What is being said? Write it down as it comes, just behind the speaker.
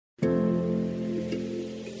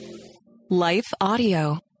Life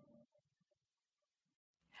Audio.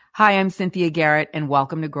 Hi, I'm Cynthia Garrett, and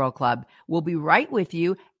welcome to Girl Club. We'll be right with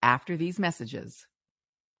you after these messages.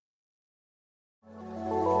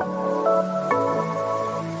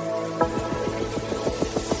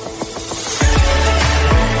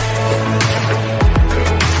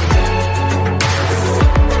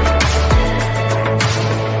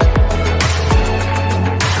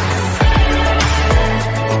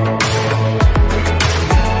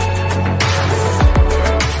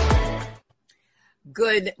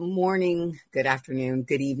 Good morning, good afternoon,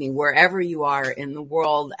 good evening, wherever you are in the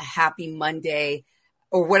world. Happy Monday,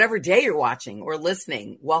 or whatever day you're watching or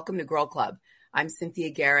listening. Welcome to Girl Club. I'm Cynthia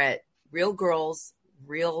Garrett. Real girls,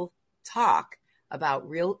 real talk about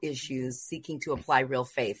real issues, seeking to apply real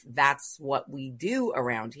faith. That's what we do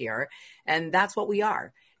around here, and that's what we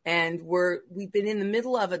are. And we've been in the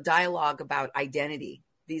middle of a dialogue about identity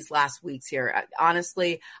these last weeks here.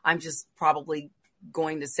 Honestly, I'm just probably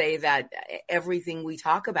going to say that everything we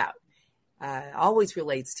talk about always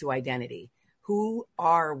relates to identity. Who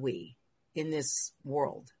are we in this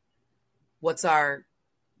world? What's our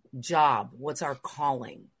job? What's our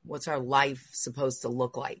calling? What's our life supposed to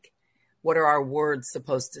look like? What are our words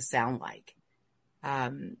supposed to sound like?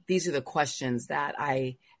 These are the questions that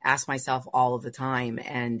I ask myself all of the time.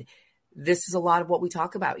 And this is a lot of what we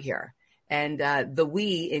talk about here. And the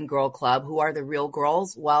we in Girl Club, who are the real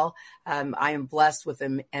girls? Well, I am blessed with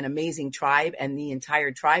an amazing tribe, and the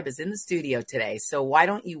entire tribe is in the studio today. So why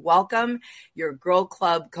don't you welcome your Girl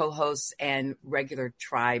Club co-hosts and regular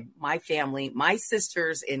tribe, my family, my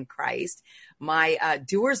sisters in Christ, my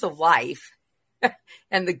doers of life,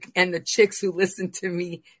 and the chicks who listen to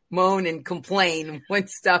me moan and complain when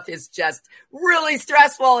stuff is just really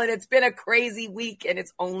stressful and it's been a crazy week and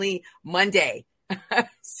it's only Monday.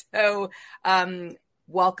 So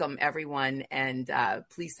welcome, everyone. And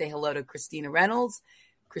please say hello to Christina Reynolds,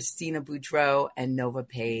 Christina Boudreau, and Nova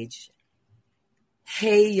Page.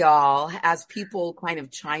 Hey, y'all, as people kind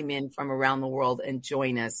of chime in from around the world and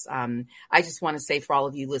join us, I just want to say for all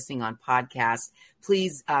of you listening on podcasts,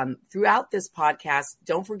 please, throughout this podcast,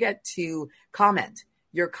 don't forget to comment.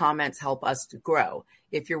 Your comments help us to grow.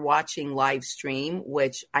 If you're watching live stream,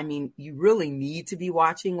 which, I mean, you really need to be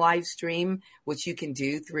watching live stream, which you can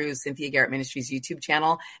do through Cynthia Garrett Ministries YouTube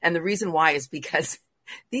channel. And the reason why is because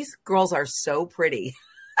these girls are so pretty.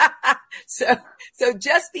 So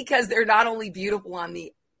just because they're not only beautiful on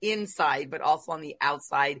the inside, but also on the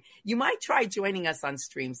outside, you might try joining us on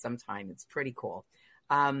stream sometime. It's pretty cool.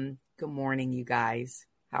 Good morning, you guys.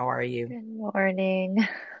 How are you? Good morning.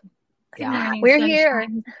 Good morning, we're sunshine. here.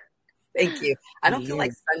 Thank you. I don't feel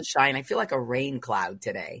like sunshine. I feel like a rain cloud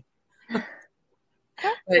today.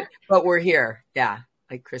 but we're here. Yeah,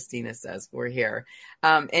 like Christina says, we're here.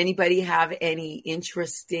 Anybody have any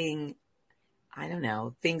interesting, I don't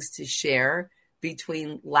know, things to share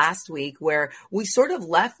between last week, where we sort of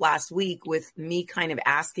left last week with me kind of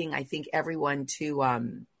asking, I think, everyone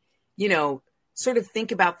to, sort of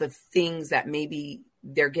think about the things that maybe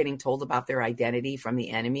they're getting told about their identity from the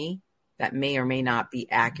enemy that may or may not be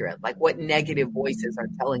accurate. Like, what negative voices are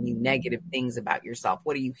telling you negative things about yourself?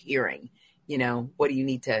 What are you hearing? What do you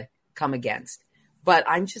need to come against? But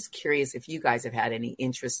I'm just curious if you guys have had any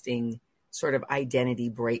interesting sort of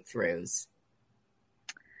identity breakthroughs.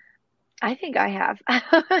 I think I have.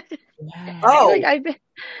 Yeah. Oh, I've been,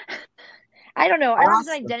 I don't know. Awesome. I don't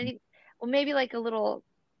have an identity. Well, maybe like a little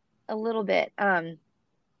bit.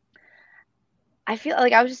 I feel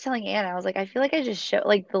like I was just telling Anna, I was like, I feel like I just show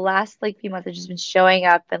like the last few months I've just been showing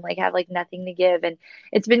up and have nothing to give. And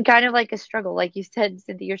it's been kind of like a struggle. Like you said,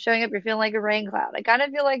 Cynthia, you're showing up, you're feeling like a rain cloud. I kind of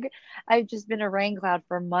feel like I've just been a rain cloud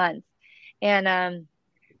for months. And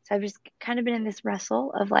so I've just kind of been in this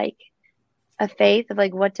wrestle of a faith of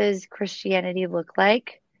what does Christianity look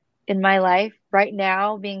like in my life right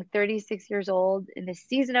now, being 36 years old in this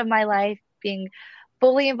season of my life, being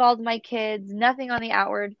fully involved in my kids, nothing on the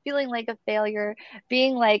outward, feeling like a failure,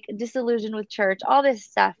 being disillusioned with church, all this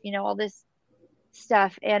stuff, all this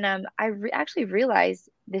stuff. And I actually realized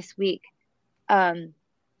this week, wow,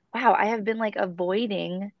 I have been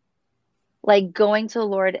avoiding going to the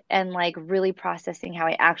Lord and really processing how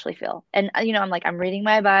I actually feel. And I'm reading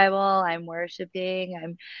my Bible, I'm worshiping,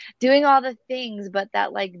 I'm doing all the things, but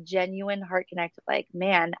that genuine heart connect with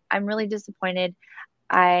man, I'm really disappointed.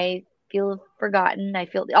 I feel forgotten. I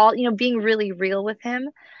feel all, being really real with him,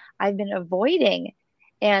 I've been avoiding.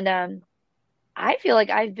 And I feel like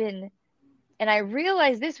I've been, and I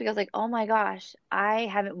realized this week, I was like, oh my gosh, I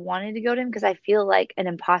haven't wanted to go to him because I feel like an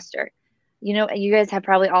imposter. You guys have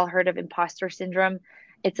probably all heard of imposter syndrome.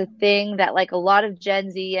 It's a thing that a lot of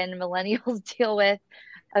Gen Z and millennials deal with.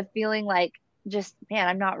 of feeling like just, man,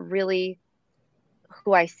 I'm not really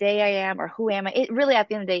who I say I am or who am I. It really, at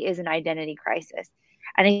the end of the day, is an identity crisis.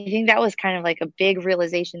 And I think that was kind of like a big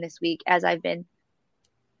realization this week as I've been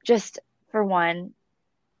just, for one,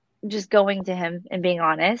 just going to him and being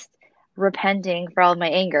honest, repenting for all of my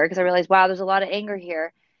anger because I realized, wow, there's a lot of anger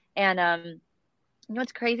here. And you know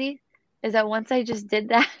what's crazy is that once I just did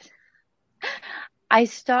that, I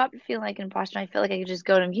stopped feeling like an imposter. I feel like I could just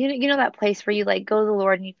go to him. You know that place where you like go to the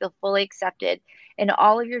Lord and you feel fully accepted in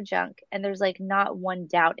all of your junk, and there's like not one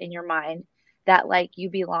doubt in your mind that like you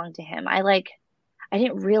belong to him. I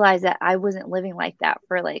didn't realize that I wasn't living like that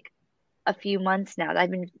for like a few months now.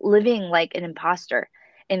 I've been living like an imposter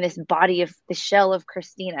in this body of the shell of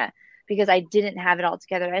Christina because I didn't have it all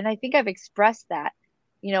together. And I think I've expressed that,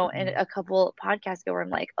 you know, in a couple podcasts ago where I'm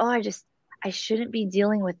like, oh, I shouldn't be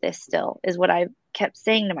dealing with this still is what I kept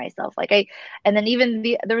saying to myself. And then even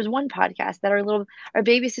there was one podcast that our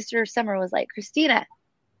baby sister Summer was like, Christina,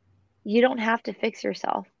 you don't have to fix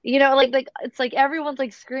yourself. You know, like it's like everyone's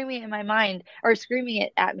like screaming in my mind or screaming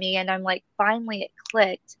it at me. And I'm like, finally it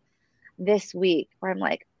clicked this week where I'm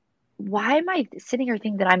like, why am I sitting here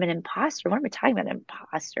thinking that I'm an imposter? What am I talking about, an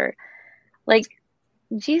imposter? Like,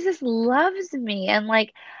 Jesus loves me, and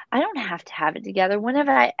like, I don't have to have it together. When have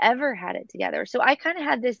I ever had it together? So I kind of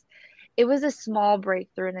had this, it was a small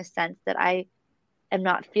breakthrough in a sense that I am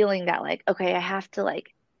not feeling that like, okay, I have to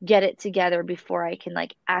like get it together before I can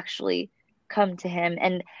like actually come to him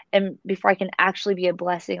and before I can actually be a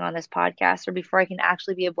blessing on this podcast or before I can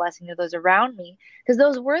actually be a blessing to those around me. Because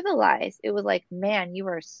those were the lies. It was like, man, you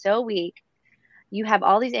are so weak. You have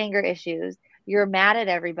all these anger issues. You're mad at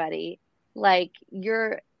everybody. Like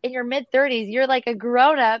you're in your mid 30s. You're like a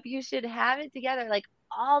grown up. You should have it together. Like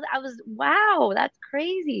I was, wow, that's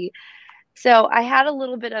crazy. So I had a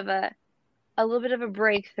little bit of a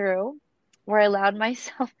breakthrough where I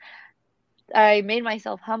made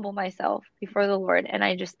myself humble myself before the Lord and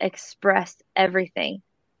I just expressed everything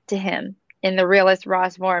to him in the realest,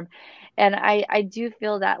 rawest form. And I do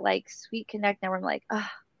feel that like sweet connect now where I'm like, oh,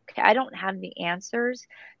 okay, I don't have the answers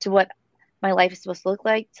to what my life is supposed to look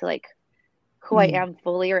like, to like who I am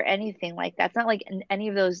fully or anything like that. It's not like any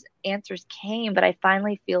of those answers came, but I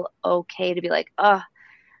finally feel okay to be like, oh,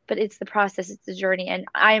 but it's the process, it's the journey. And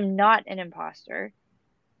I am not an imposter.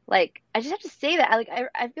 Like, I just have to say that.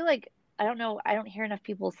 I feel like, I don't know, I don't hear enough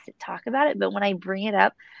people talk about it, but when I bring it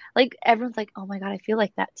up, like, everyone's like, oh my God, I feel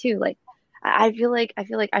like that too. Like, I feel like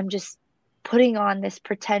I'm just putting on this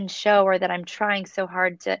pretend show or that I'm trying so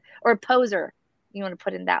hard to, or a poser, you want to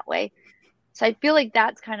put it that way. So I feel like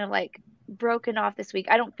that's kind of like broken off this week.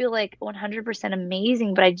 I don't feel like 100%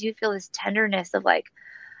 amazing, but I do feel this tenderness of like,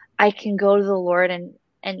 I can go to the Lord and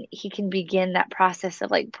he can begin that process of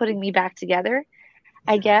like putting me back together,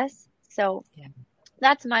 I guess. So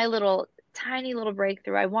that's my tiny little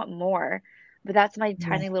breakthrough. I want more, but that's my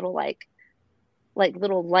tiny little like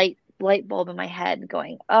little light bulb in my head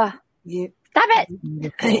going, oh, stop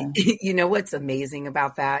it. You know what's amazing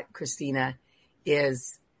about that, Christina,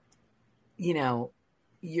 is, you know,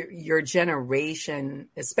 your generation,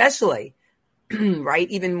 especially, right?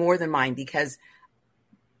 Even more than mine, because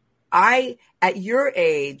at your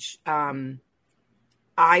age, I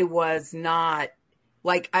was not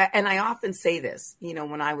like, and I often say this, you know,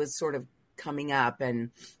 when I was sort of coming up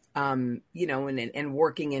and, you know, and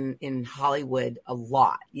working in Hollywood a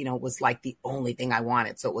lot, you know, it was like the only thing I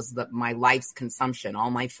wanted. So it was my life's consumption.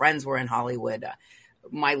 All my friends were in Hollywood.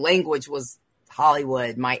 My language was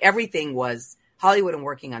Hollywood. My everything was Hollywood and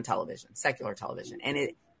working on television, secular television.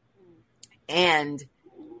 And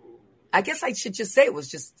I guess I should just say it was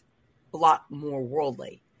just a lot more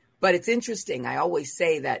worldly. But it's interesting. I always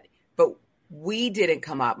say that, but we didn't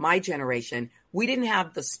come up, my generation, we didn't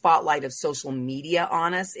have the spotlight of social media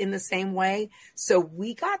on us in the same way. So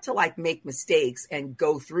we got to like make mistakes and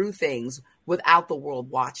go through things without the world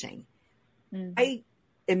watching. Mm-hmm. I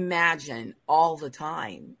imagine all the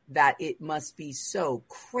time that it must be so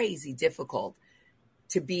crazy difficult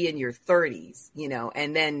to be in your 30s, you know,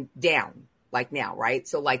 and then down like now, right?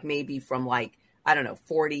 So like maybe from like, I don't know,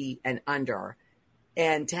 40 and under,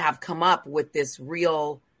 and to have come up with this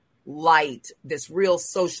real light, this real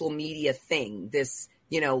social media thing, this,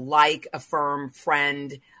 you know, like, affirm,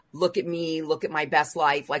 friend, look at me, look at my best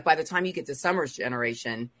life. Like by the time you get to Summer's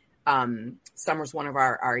generation, Summer's one of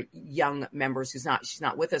our young members she's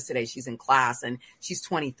not with us today. She's in class and she's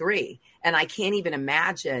 23. And I can't even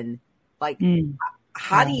imagine like,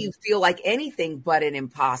 how do you feel like anything but an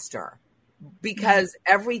imposter? Because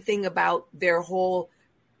everything about the whole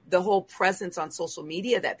presence on social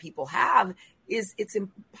media that people have it's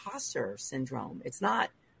imposter syndrome. It's not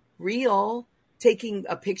real. taking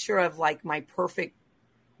a picture of like my perfect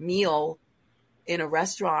meal in a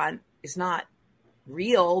restaurant is not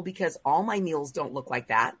real because all my meals don't look like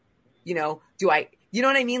that. You know, you know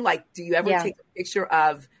what I mean? Like, do you ever Yeah. take a picture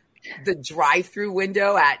of the drive-through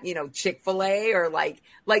window at, Chick-fil-A or like,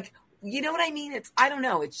 you know what I mean? I don't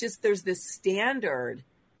know. It's just, there's this standard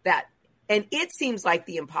and it seems like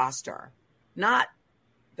the imposter, not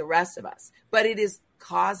the rest of us, but it is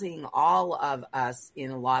causing all of us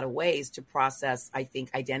in a lot of ways to process, I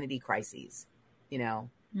think, identity crises, you know,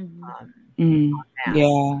 Mm-hmm. mass.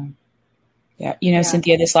 Yeah. Yeah.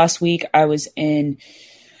 Cynthia, this last week I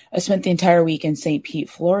spent the entire week in St. Pete,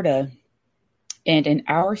 Florida. And an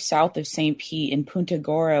hour south of St. Pete in Punta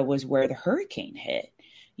Gorda was where the hurricane hit,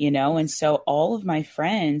 and so all of my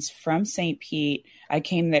friends from St. Pete, I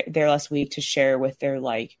came there last week to share with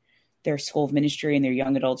their school of ministry and their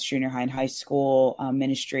young adults, junior high and high school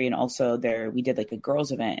ministry. And also we did like a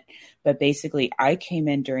girls event. But basically I came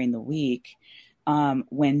in during the week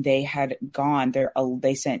when they had gone there.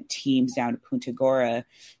 They sent teams down to Punta Gorda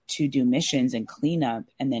to do missions and cleanup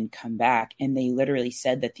and then come back. And they literally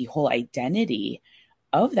said that the whole identity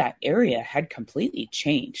of that area had completely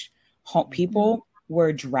changed. People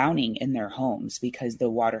were drowning in their homes because the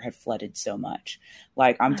water had flooded so much.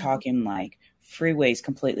 Like I'm talking like freeways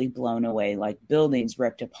completely blown away, like buildings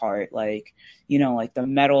ripped apart, like, like the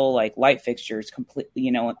metal, like light fixtures completely,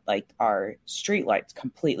 like our street lights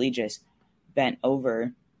completely just bent over.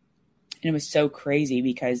 And it was so crazy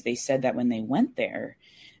because they said that when they went there,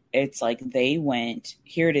 it's like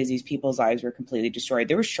here it is, these people's lives were completely destroyed.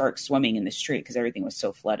 There were sharks swimming in the street because everything was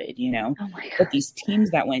so flooded, Oh my God. But these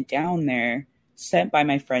teams that went down there, sent by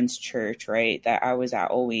my friend's church, right, that I was at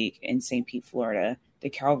all week in St. Pete, Florida, the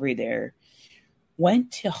Calvary there,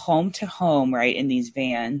 went to home, right, in these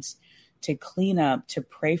vans to clean up, to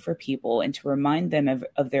pray for people, and to remind them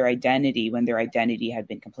of their identity when their identity had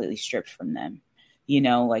been completely stripped from them,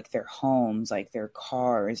 like their homes, like their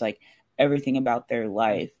cars, like everything about their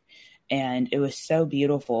life. And it was so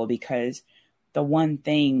beautiful because the one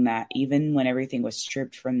thing that even when everything was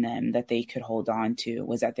stripped from them that they could hold on to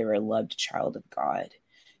was that they were a loved child of God,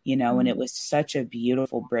 and it was such a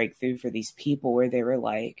beautiful breakthrough for these people where they were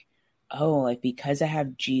like, oh, like because I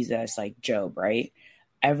have Jesus, like Job, right?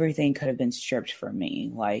 Everything could have been stripped from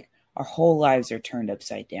me. Like our whole lives are turned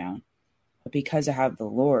upside down. But because I have the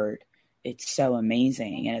Lord, it's so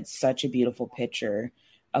amazing. And it's such a beautiful picture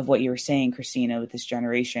of what you were saying, Christina, with this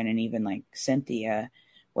generation, and even like Cynthia,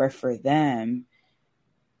 where for them,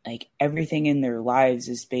 like everything in their lives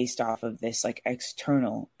is based off of this like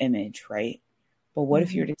external image, right? But what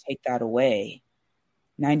if you were to take that away?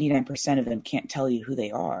 99% of them can't tell you who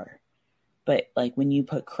they are. But like when you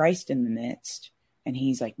put Christ in the midst and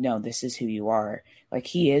he's like, no, this is who you are. Like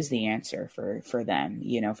he is the answer for them,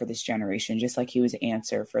 for this generation, just like he was the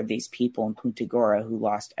answer for these people in Punta Gorda who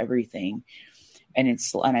lost everything. And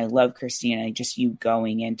I love, Christina, just you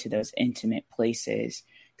going into those intimate places,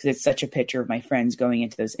 because it's such a picture of my friends going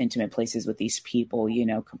into those intimate places with these people,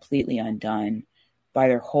 completely undone by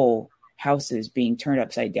their whole houses being turned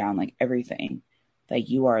upside down, like everything. Like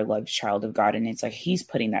you are a loved child of God. And it's like he's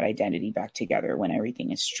putting that identity back together when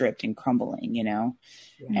everything is stripped and crumbling, Yeah.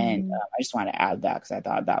 And I just want to add that because I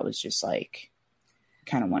thought that was just like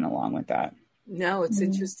kind of went along with that. No, it's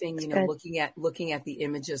interesting, looking at the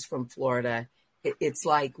images from Florida. It's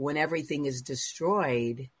like when everything is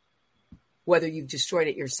destroyed, whether you've destroyed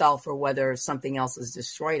it yourself or whether something else has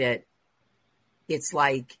destroyed it, it's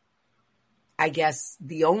like, I guess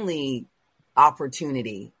the only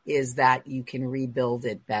opportunity is that you can rebuild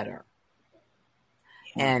it better.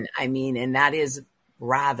 Yeah. And that is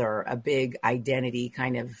rather a big identity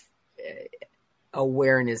kind of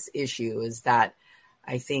awareness issue, is that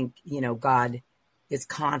I think, God is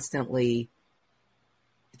constantly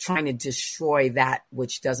trying to destroy that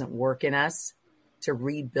which doesn't work in us to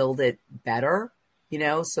rebuild it better,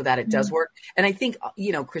 so that it does work. And I think,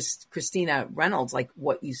 Christina Reynolds, like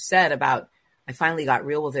what you said about, I finally got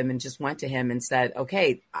real with him and just went to him and said,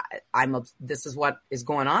 okay, this is what is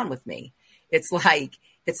going on with me. It's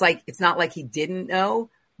not like he didn't know,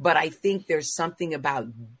 but I think there's something about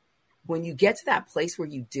when you get to that place where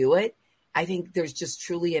you do it, I think there's just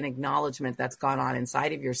truly an acknowledgement that's gone on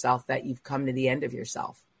inside of yourself that you've come to the end of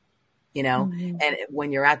yourself, and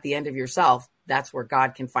when you're at the end of yourself, that's where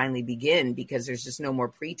God can finally begin, because there's just no more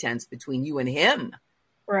pretense between you and him.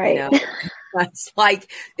 Right. It's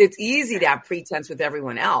like, it's easy to have pretense with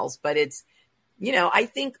everyone else, but it's, I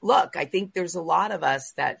think there's a lot of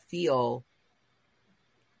us that feel,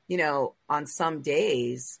 on some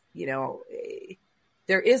days,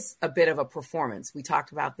 there is a bit of a performance. We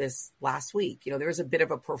talked about this last week. There's a bit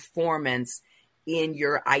of a performance in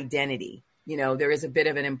your identity. You know, there is a bit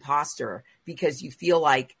of an imposter because you feel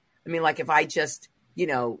like, I mean, like if I just, you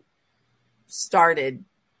know, started,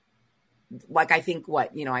 like, I think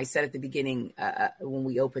what, you know, I said at the beginning when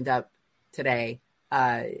we opened up today,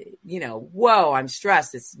 you know, whoa, I'm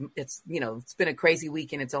stressed. It's, you know, it's been a crazy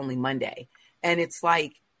week and it's only Monday. And it's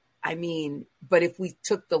like, I mean, but if we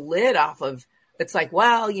took the lid off of, it's like,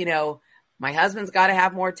 well, you know, my husband's got to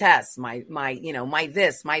have more tests. My, you know, my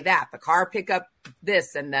this, my that, the car pick up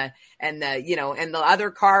this and the, you know, and the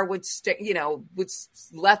other car would, you know, which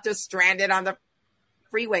left us stranded on the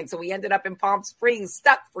freeway. And so we ended up in Palm Springs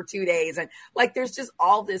stuck for 2 days. And like, there's just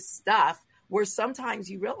all this stuff where sometimes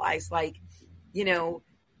you realize, like, you know,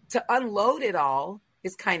 to unload it all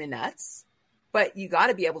is kind of nuts, but you got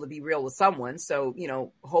to be able to be real with someone. So, you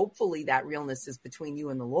know, hopefully that realness is between you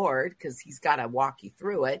and the Lord, because he's got to walk you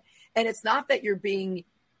through it. And it's not that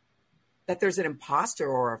that there's an imposter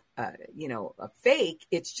or, you know, a fake.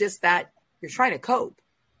 It's just that you're trying to cope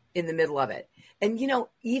in the middle of it. And, you know,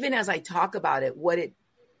 even as I talk about it, what it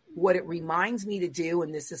reminds me to do,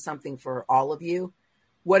 and this is something for all of you,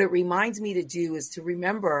 what it reminds me to do is to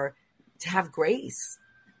remember to have grace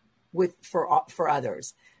for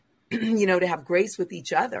others, you know, to have grace with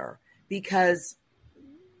each other, because,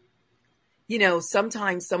 you know,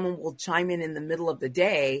 sometimes someone will chime in the middle of the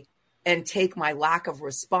day and take my lack of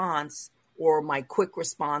response or my quick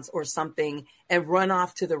response or something and run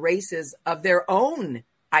off to the races of their own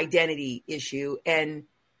identity issue. And,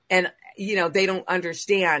 you know, they don't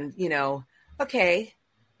understand, you know, okay,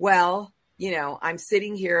 well, you know, I'm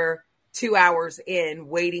sitting here 2 hours in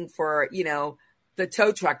waiting for, you know, the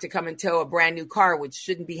tow truck to come and tow a brand new car, which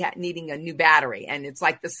shouldn't be needing a new battery. And it's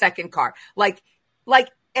like the second car, like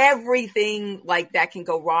everything like that can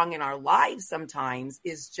go wrong in our lives sometimes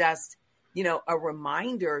is just, you know, a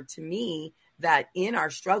reminder to me that in our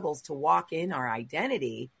struggles to walk in our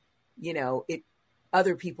identity, you know,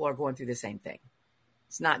 other people are going through the same thing.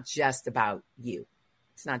 It's not just about you.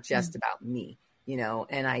 It's not just about me, you know.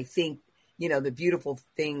 And I think, you know, the beautiful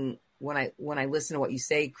thing when I listen to what you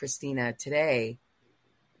say, Christina, today,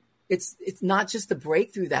 it's not just the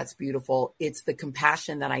breakthrough that's beautiful. It's the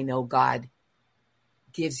compassion that I know God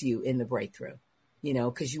gives you in the breakthrough, you know,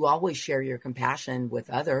 because you always share your compassion with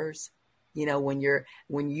others. You know,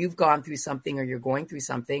 when you've gone through something or you're going through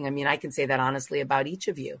something, I mean, I can say that honestly about each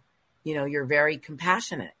of you. You know, you're very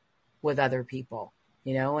compassionate with other people,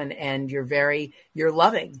 you know, and you're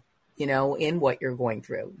loving, you know, in what you're going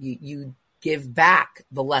through. You give back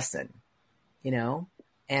the lesson, you know,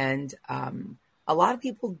 and a lot of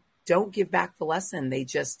people don't give back the lesson.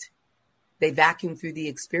 They vacuum through the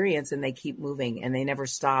experience and they keep moving and they never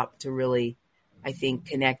stop to really, I think,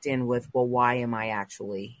 connect in with, well, why am I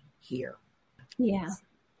actually here? Yeah.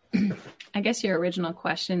 I guess your original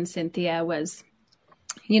question, Cynthia, was,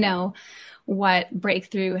 you know, what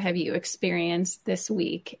breakthrough have you experienced this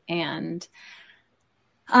week? And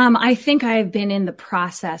I think I've been in the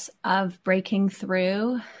process of breaking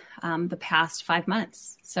through the past 5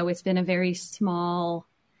 months. So it's been a very small,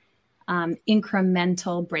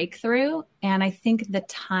 incremental breakthrough. And I think the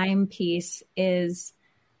time piece is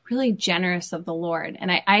really generous of the Lord.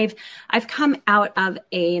 And I've come out of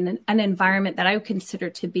an environment that I would consider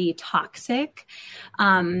to be toxic,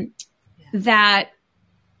 that,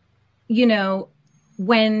 you know,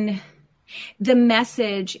 when the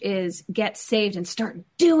message is get saved and start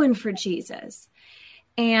doing for Jesus.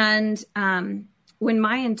 And when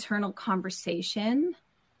my internal conversation,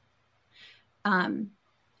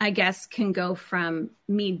 I guess, can go from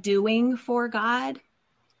me doing for God,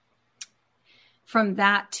 from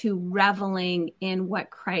that to reveling in what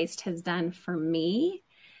Christ has done for me,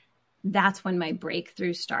 that's when my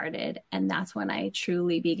breakthrough started. And that's when I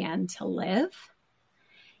truly began to live.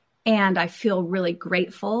 And I feel really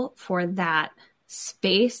grateful for that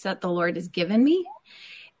space that the Lord has given me.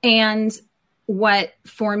 And what,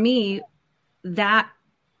 for me, that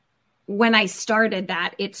when I started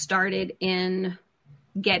that, it started in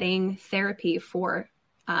getting therapy for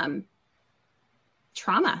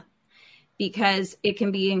trauma, because it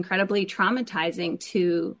can be incredibly traumatizing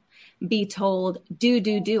to be told,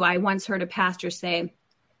 do. I once heard a pastor say,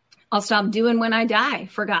 I'll stop doing when I die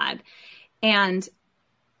for God. And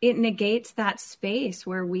it negates that space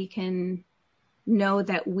where we can know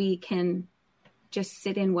that we can just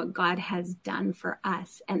sit in what God has done for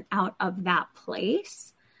us. And out of that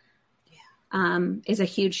place is a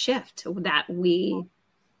huge shift that we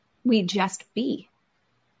just be,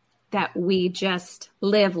 that we just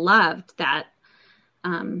live loved, that,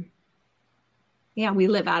 we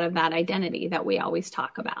live out of that identity that we always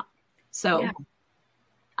talk about. So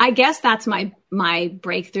I guess that's my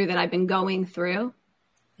breakthrough that I've been going through.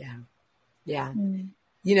 Yeah. Yeah.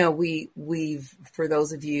 You know, we've, for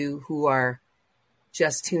those of you who are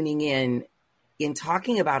just tuning in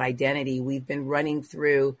talking about identity, we've been running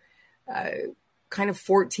through kind of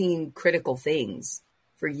 14 critical things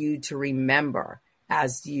for you to remember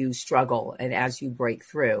as you struggle and as you break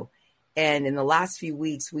through. And in the last few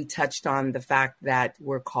weeks, we touched on the fact that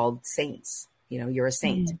we're called saints. You know, you're a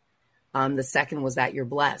saint. The second was that you're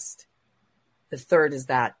blessed. The third is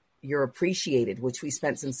that you're appreciated, which we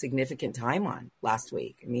spent some significant time on last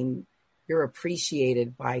week. I mean, you're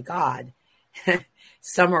appreciated by God.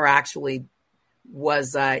 Summer actually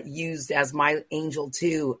was used as my angel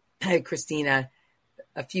too, Christina,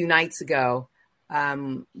 a few nights ago,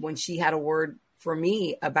 when she had a word for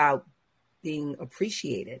me about being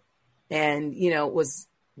appreciated. And, you know, it was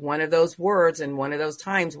one of those words and one of those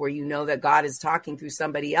times where you know that God is talking through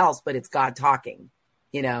somebody else, but it's God talking,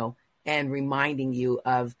 you know, and reminding you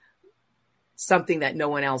of something that no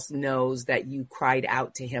one else knows that you cried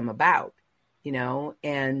out to him about, you know,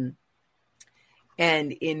 and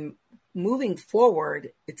in moving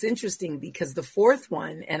forward, it's interesting because the fourth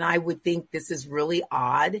one, and I would think this is really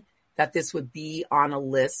odd that this would be on a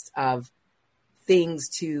list of things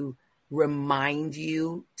to remind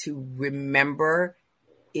you to remember,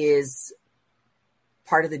 is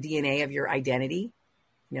part of the DNA of your identity,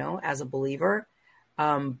 you know, as a believer.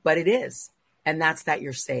 But it is, and that's that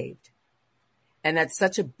you're saved. And that's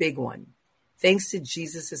such a big one. Thanks to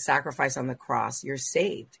Jesus' sacrifice on the cross, you're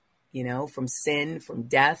saved, you know, from sin, from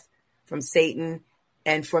death, from Satan,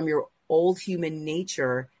 and from your old human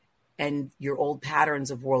nature and your old patterns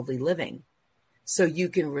of worldly living. So you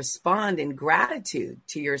can respond in gratitude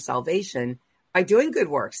to your salvation by doing good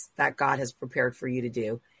works that God has prepared for you to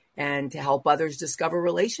do, and to help others discover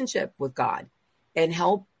relationship with God and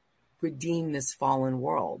help redeem this fallen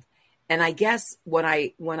world. And I guess when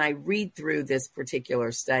I read through this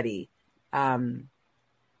particular study, this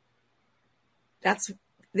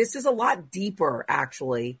is a lot deeper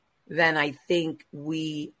actually than I think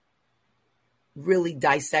we really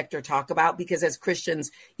dissect or talk about, because as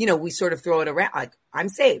Christians, you know, we sort of throw it around like, I'm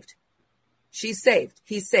saved, she's saved,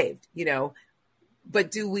 he's saved, you know,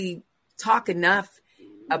 but do we talk enough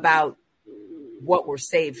about what we're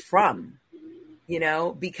saved from, you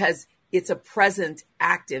know, because it's a present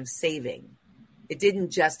active saving. It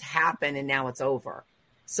didn't just happen and now it's over.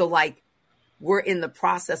 So like we're in the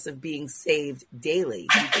process of being saved daily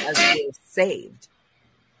because we're saved,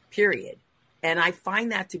 period. And I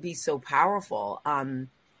find that to be so powerful. And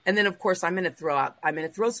then of course I'm going to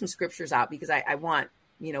throw some scriptures out because I want,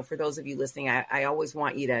 you know, for those of you listening, I always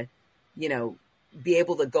want you to, you know, be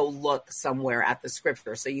able to go look somewhere at the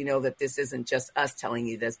scripture. So you know that this isn't just us telling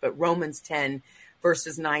you this, but Romans 10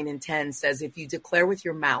 verses 9 and 10 says, if you declare with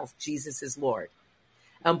your mouth, Jesus is Lord,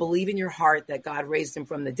 and believe in your heart that God raised him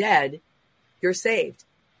from the dead, you're saved.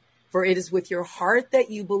 For it is with your heart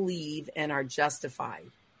that you believe and are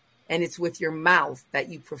justified, and it's with your mouth that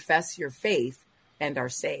you profess your faith and are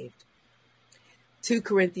saved. 2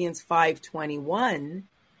 Corinthians 5:21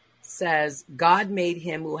 says, God made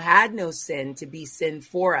him who had no sin to be sin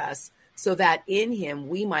for us, so that in him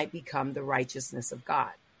we might become the righteousness of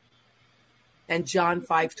God. And John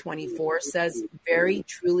 5:24 says, very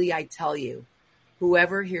truly I tell you,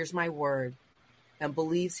 whoever hears my word and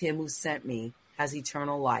believes him who sent me has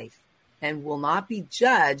eternal life and will not be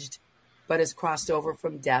judged, but has crossed over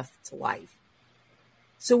from death to life.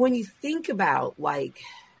 So when you think about like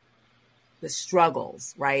the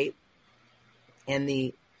struggles, right, and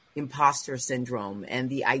the imposter syndrome and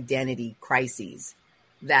the identity crises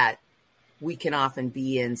that we can often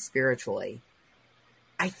be in spiritually,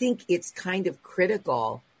 I think it's kind of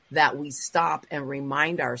critical that we stop and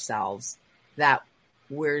remind ourselves that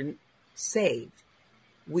we're saved.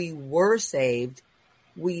 We were saved.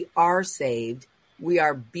 We are saved. We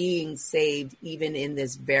are being saved even in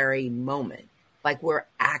this very moment. Like we're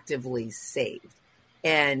actively saved.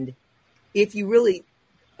 And if you really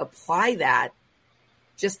apply that,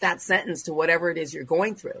 just that sentence to whatever it is you're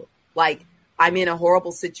going through, like I'm in a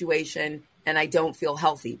horrible situation and I don't feel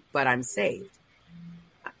healthy, but I'm saved.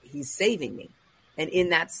 He's saving me. And in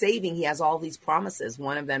that saving, he has all these promises.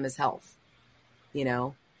 One of them is health. You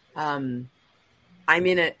know, I'm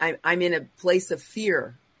in a place of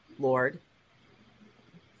fear, Lord,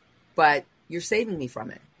 but you're saving me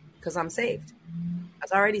from it because I'm saved. I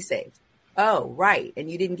was already saved. Oh, right.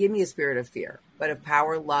 And you didn't give me a spirit of fear, but of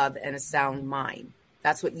power, love, and a sound mind.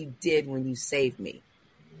 That's what you did when you saved me.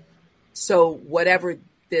 So whatever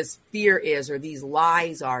this fear is, or these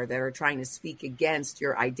lies are that are trying to speak against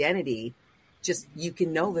your identity, just, you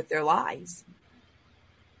can know that they're lies.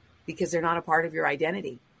 because they're not a part of your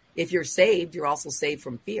identity. If you're saved, you're also saved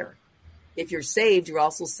from fear. If you're saved, you're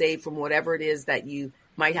also saved from whatever it is that you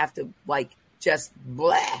might have to like just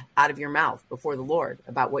blah out of your mouth before the Lord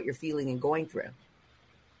about what you're feeling and going through.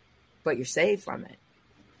 But you're saved from it.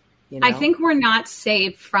 You know? I think we're not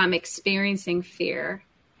saved from experiencing fear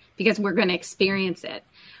because we're going to experience it.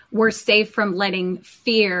 We're saved from letting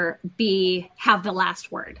fear have the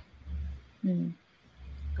last word. Mm.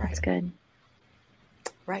 That's good.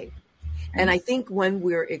 Right. And I think when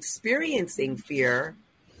we're experiencing fear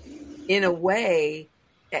in a way,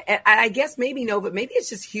 and I guess maybe no, but maybe it's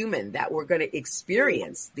just human that we're going to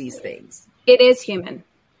experience these things. It is human.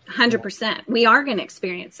 100%. We are going to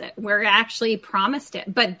experience it. We're actually promised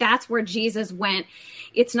it. But that's where Jesus went.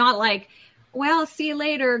 It's not like, well, see you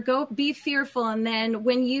later. Go be fearful. And then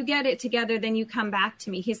when you get it together, then you come back to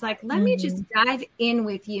me. He's like, let me just dive in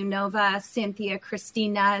with you, Nova, Cynthia,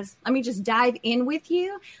 Christina's. Let me just dive in with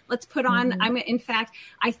you. Let's put on. In fact,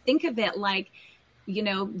 I think of it like, you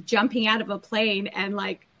know, jumping out of a plane and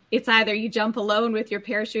like, it's either you jump alone with your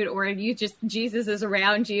parachute or you just, Jesus is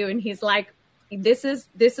around you. And he's like, this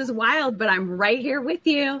is wild, but I'm right here with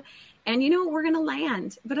you. And you know, we're going to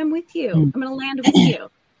land, but I'm with you. I'm going to land with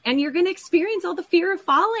you. And you're going to experience all the fear of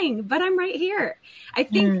falling, but I'm right here. I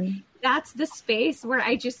think that's the space where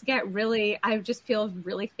I just feel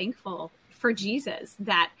really thankful for Jesus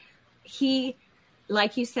that he,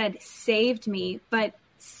 like you said, saved me, but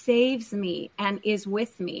saves me and is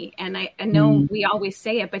with me. And I know we always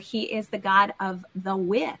say it, but he is the God of the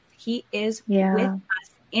with. He is with us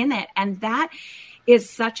in it. And that is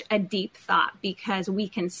such a deep thought because we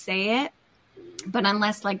can say it, but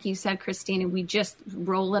unless, like you said, Christina, we just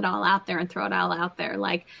roll it all out there and throw it all out there.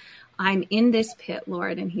 Like, I'm in this pit,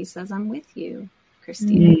 Lord. And he says, I'm with you,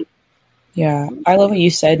 Christina. Yeah. I love what you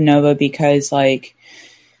said, Nova, because like,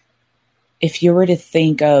 if you were to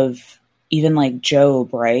think of even like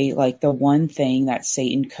Job, right? Like the one thing that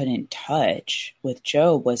Satan couldn't touch with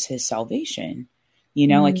Job was his salvation. You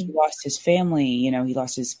know, like he lost his family, you know, he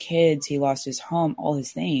lost his kids, he lost his home, all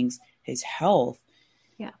his things, his health.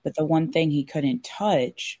 Yeah. But the one thing he couldn't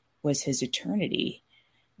touch was his eternity.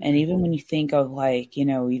 And even when you think of like, you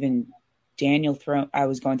know, even Daniel I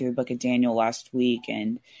was going through the book of Daniel last week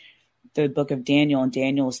and the book of Daniel, and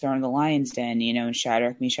Daniel was thrown in the lion's den, you know, and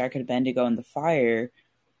Shadrach, Meshach, and Abednego in the fire.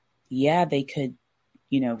 Yeah, they could,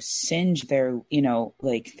 you know, singe their, you know,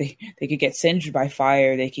 like they could get singed by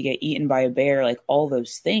fire. They could get eaten by a bear, like all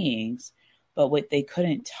those things. But what they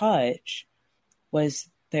couldn't touch was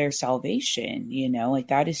their salvation, you know, like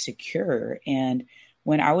that is secure. And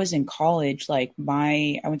when I was in college, like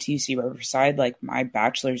I went to UC Riverside, like my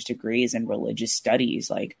bachelor's degree is in religious studies.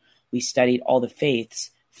 Like we studied all the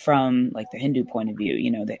faiths from like the Hindu point of view, you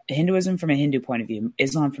know, the Hinduism from a Hindu point of view,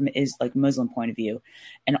 Islam from like Muslim point of view.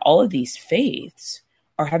 And all of these faiths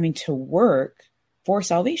are having to work for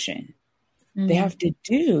salvation. They have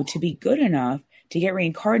to be good enough to get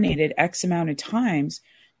reincarnated X amount of times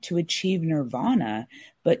to achieve nirvana.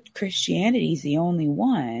 But Christianity is the only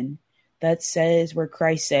one that says where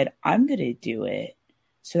Christ said, I'm going to do it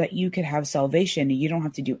so that you could have salvation and you don't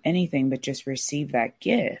have to do anything but just receive that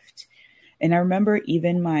gift. And I remember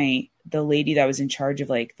even the lady that was in charge of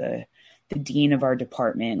like the dean of our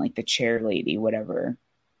department, like the chair lady, whatever.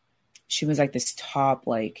 She was like this top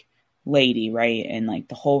like lady, right? And like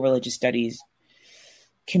the whole religious studies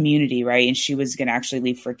community, right? And she was going to actually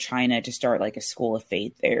leave for China to start like a school of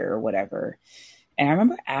faith there or whatever. And I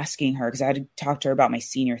remember asking her, because I had to talk to her about my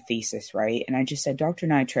senior thesis, right? And I just said, Dr.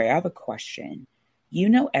 Nitre, I have a question. You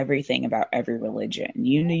know everything about every religion.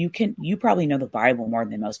 You probably know the Bible more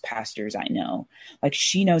than most pastors I know. Like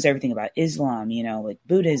she knows everything about Islam, you know, like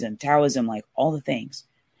Buddhism, Taoism, like all the things.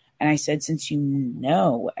 And I said, since you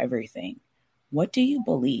know everything, what do you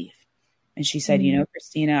believe? And she said, you know,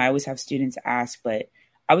 Christina, I always have students ask, but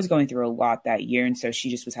I was going through a lot that year. And so she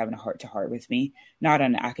just was having a heart to heart with me, not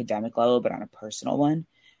on an academic level, but on a personal one.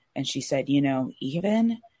 And she said,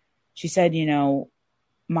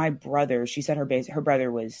 my brother, she said her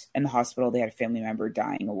brother was in the hospital. They had a family member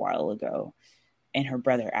dying a while ago. And her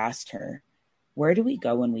brother asked her, where do we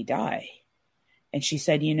go when we die? And she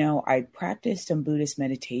said, I practiced some Buddhist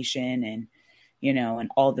meditation and,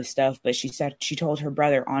 and all this stuff. But she told her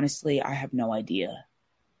brother, honestly, I have no idea.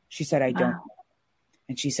 She said, I don't.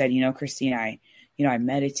 And she said, Christine, I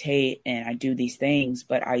meditate and I do these things,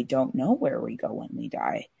 but I don't know where we go when we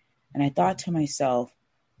die. And I thought to myself,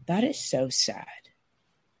 that is so sad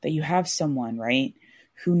that you have someone, right,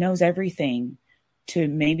 who knows everything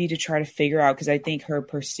to try to figure out, because I think her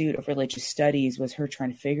pursuit of religious studies was her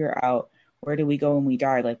trying to figure out, where do we go when we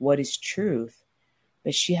die? Like, what is truth?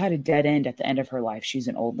 but she had a dead end at the end of her life. She's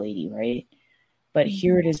an old lady, right? But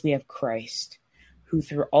here it is, we have Christ, who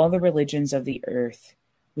through all the religions of the earth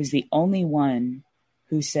was the only one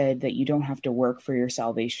who said that you don't have to work for your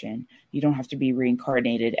salvation. You don't have to be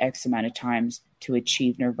reincarnated X amount of times to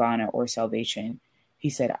achieve nirvana or salvation. He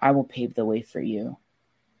said, I will pave the way for you.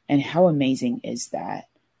 And how amazing is that?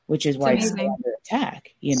 Which is why it's still under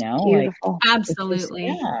attack, you know? Beautiful. Like, absolutely.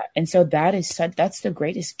 Yeah. And so that's the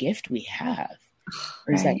greatest gift we have.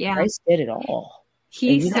 Is that Christ did it all.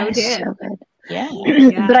 He so did. So good. Yeah.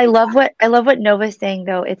 But I love what Nova's saying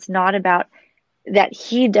though. It's not about that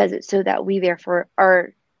he does it so that we therefore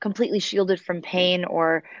are completely shielded from pain,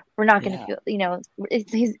 or we're not going to feel, you know,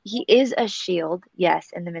 he is a shield. Yes.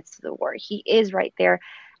 In the midst of the war, he is right there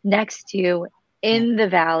next to you in the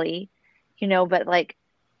valley, you know, but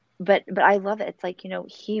I love it. It's like, you know,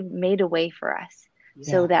 he made a way for us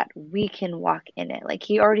so that we can walk in it. Like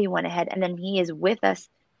he already went ahead and then he is with us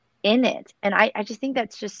in it. And I just think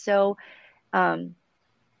that's just so,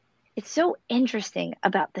 it's so interesting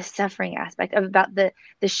about the suffering aspect about the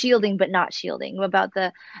shielding, but not shielding, about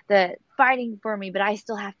the fighting for me, but I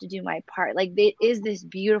still have to do my part. Like it is this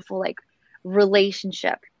beautiful, like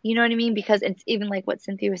relationship, you know what I mean? Because it's even like what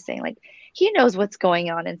Cynthia was saying, like he knows what's going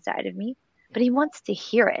on inside of me, but he wants to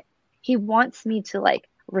hear it. He wants me to like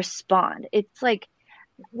respond. It's like,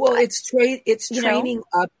 well, it's training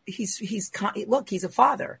up. Look, he's a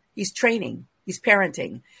father. He's training. He's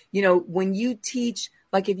parenting. You know, when you teach,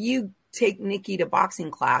 like if you take Nikki to boxing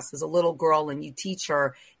class as a little girl and you teach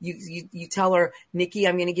her, you tell her, Nikki,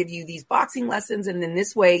 I'm going to give you these boxing lessons. And then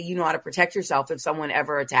this way, you know how to protect yourself if someone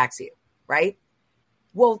ever attacks you. Right.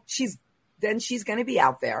 Well, she's going to be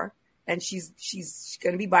out there and she's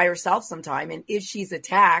going to be by herself sometime. And if she's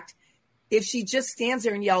attacked, if she just stands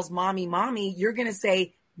there and yells, mommy, mommy, you're going to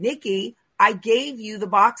say, Nikki, I gave you the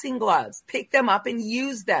boxing gloves. Pick them up and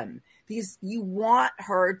use them, because you want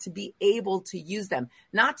her to be able to use them,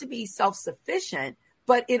 not to be self-sufficient,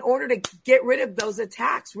 but in order to get rid of those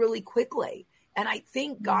attacks really quickly. And I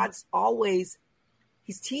think God's always,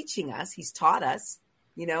 he's teaching us, he's taught us,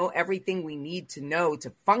 you know, everything we need to know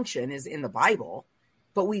to function is in the Bible,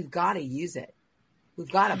 but we've got to use it. We've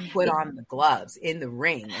got to put on the gloves in the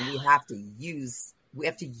ring, and we have to use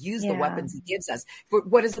the weapons he gives us. For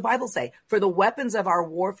what does the Bible say? For the weapons of our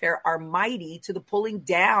warfare are mighty to the pulling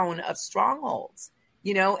down of strongholds,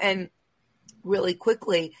 you know. And really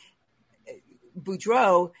quickly,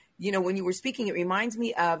 Boudreaux, you know, when you were speaking, it reminds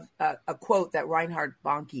me of a quote that Reinhard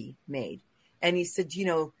Bonnke made. And he said, you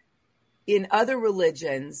know, in other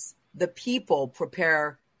religions, the people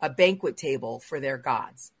prepare a banquet table for their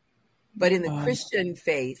gods. But in the Christian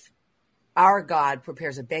faith, our God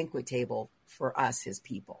prepares a banquet table for us, his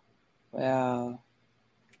people. Wow.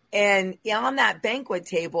 And on that banquet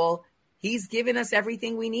table, he's given us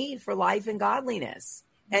everything we need for life and godliness.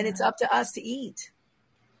 And it's up to us to eat.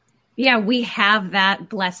 Yeah, we have that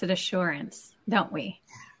blessed assurance, don't we?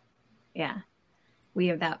 Yeah. We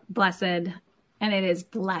have that blessed, and it is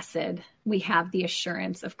blessed. We have the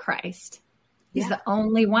assurance of Christ. He's the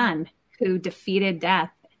only one who defeated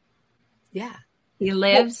death. Yeah. He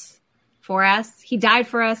lives for us. He died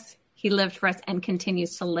for us. He lived for us and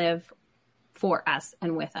continues to live for us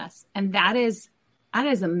and with us. And that is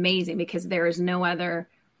amazing, because there is no other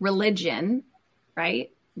religion,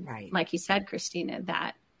 right? Right. Like you said, Christina,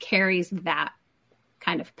 that carries that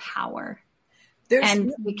kind of power.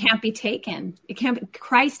 And it can't be taken. It can't be.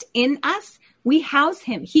 Christ in us, we house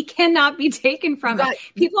him. He cannot be taken from us.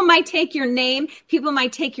 People might take your name. People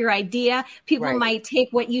might take your idea. People might take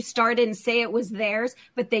what you started and say it was theirs,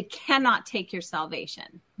 but they cannot take your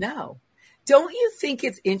salvation. No. Don't you think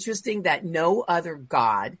it's interesting that no other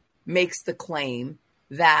God makes the claim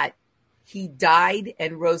that he died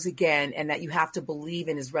and rose again, and that you have to believe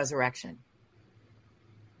in his resurrection?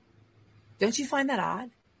 Don't you find that odd?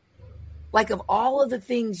 Like, of all of the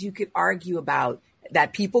things you could argue about,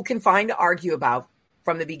 that people can find to argue about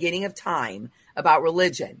from the beginning of time about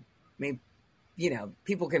religion. I mean, you know,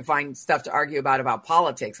 people can find stuff to argue about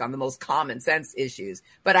politics on the most common sense issues.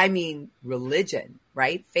 But I mean, religion,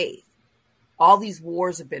 right? Faith. All these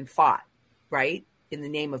wars have been fought, right? In the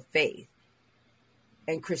name of faith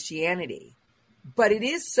and Christianity. But it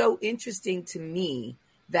is so interesting to me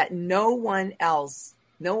that no one else,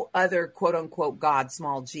 no other quote unquote God,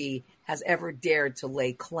 small g, has ever dared to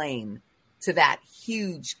lay claim to that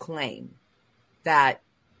huge claim that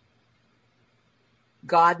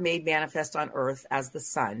God made manifest on earth as the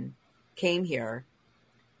Son, came here,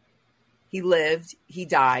 he lived, he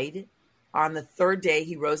died. On the third day,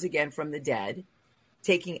 he rose again from the dead,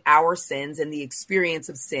 taking our sins and the experience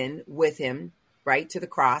of sin with him, right, to the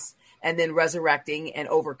cross. and then resurrecting and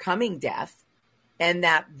overcoming death, and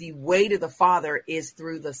that the way to the Father is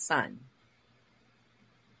through the Son.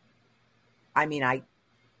 I mean,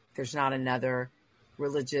 there's not another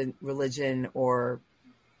religion or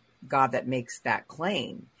God that makes that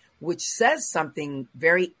claim, which says something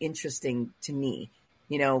very interesting to me,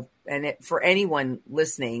 and for anyone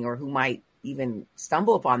listening or who might even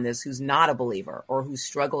stumble upon this, who's not a believer or who's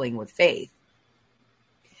struggling with faith.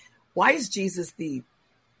 Why is Jesus the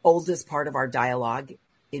oldest part of our dialogue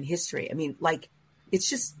in history? I mean,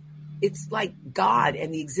 it's like God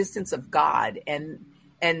and the existence of God and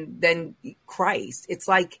then Christ.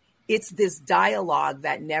 It's this dialogue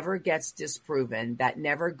that never gets disproven, that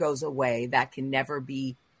never goes away, that can never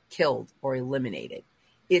be killed or eliminated.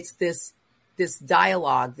 It's this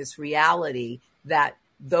dialogue, this reality that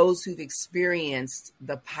those who've experienced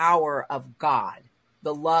the power of God,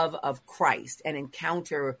 the love of Christ, and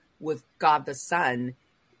encounter with God the Son,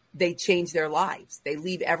 they change their lives. They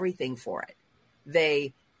leave everything for it.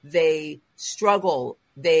 They struggle.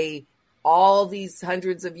 All these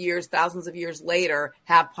hundreds of years, thousands of years later,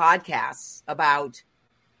 have podcasts about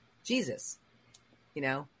Jesus,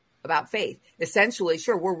 about faith. Essentially,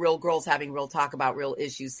 sure, we're real girls having real talk about real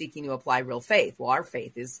issues, seeking to apply real faith. Well, our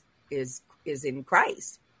faith is in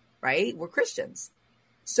Christ, right? We're Christians.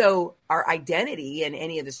 So our identity and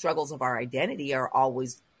any of the struggles of our identity are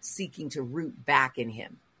always seeking to root back in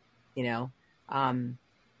him,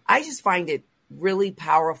 I just find it really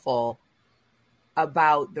powerful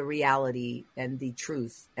about the reality and the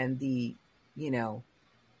truth and the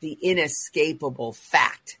inescapable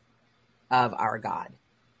fact of our God,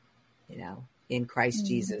 in Christ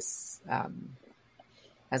Jesus,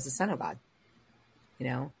 as the Son of God,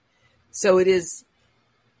 So it's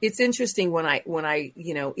interesting when I,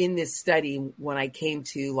 in this study, when I came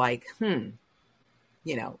to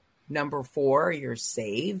number 4, you're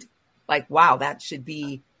saved. Wow, that should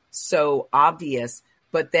be so obvious.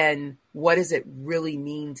 But then what does it really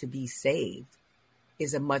mean to be saved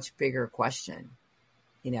is a much bigger question.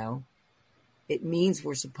 It means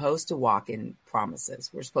we're supposed to walk in promises.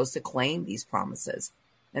 We're supposed to claim these promises.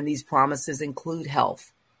 And these promises include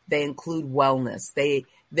health. They include wellness. They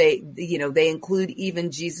include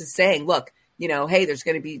even Jesus saying, look, hey, there's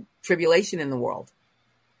going to be tribulation in the world,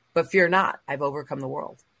 but fear not, I've overcome the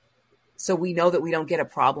world. So we know that we don't get a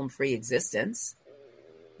problem-free existence,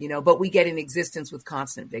 but we get an existence with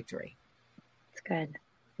constant victory. It's good.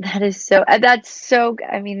 That's so,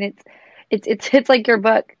 I mean, it's like your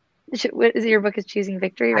book. What is it? Your book is Choosing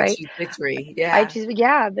Victory, right? I choose victory. Yeah.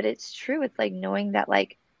 Yeah, but it's true. It's like knowing that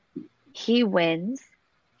he wins,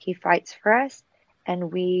 he fights for us,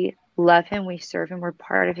 and we love him, we serve him, we're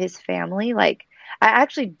part of his family. I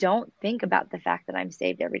actually don't think about the fact that I'm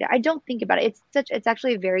saved every day. I don't think about it. It's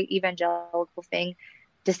actually a very evangelical thing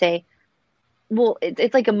to say, well,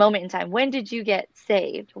 it's like a moment in time. When did you get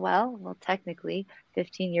saved? Well, technically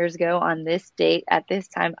 15 years ago on this date at this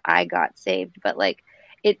time, I got saved. But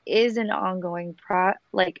it is an ongoing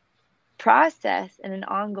process and an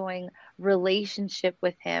ongoing relationship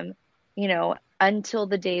with him, until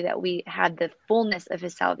the day that we had the fullness of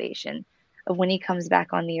his salvation, of when he comes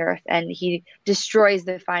back on the earth and he destroys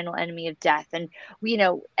the final enemy of death. And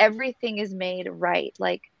everything is made right.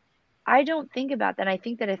 I don't think about that. And I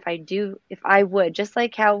think that if I would, just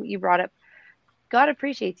like how you brought up, God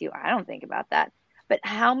appreciates you. I don't think about that. But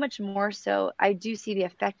how much more so I do see the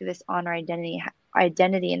effect of this on our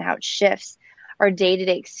identity and how it shifts our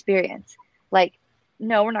day-to-day experience.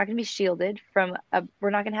 No, we're not going to be shielded we're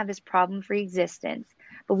not going to have this problem-free existence,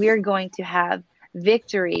 but we are going to have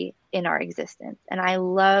victory in our existence. And I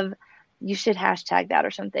love, you should hashtag that or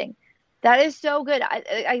something. That is so good.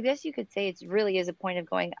 I guess you could say it really is a point of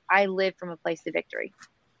going, I live from a place of victory.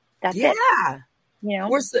 That's it.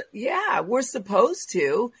 We're supposed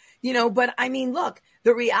to, but I mean, look,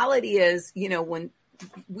 the reality is, when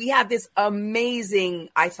we had this amazing,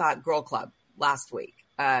 I thought, girl club last week,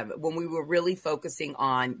 when we were really focusing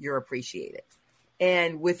on You're Appreciated.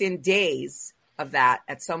 And within days of that,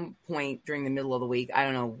 at some point during the middle of the week, I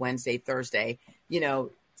don't know, Wednesday, Thursday,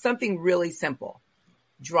 something really simple.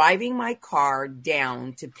 Driving my car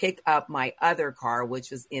down to pick up my other car,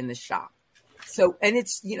 which was in the shop. So, and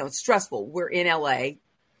it's, it's stressful. We're in LA.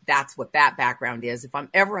 That's what that background is. If I'm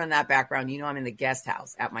ever in that background, I'm in the guest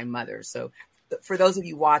house at my mother's. So for those of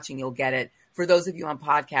you watching, you'll get it. For those of you on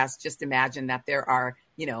podcasts, just imagine that there are,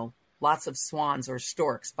 lots of swans or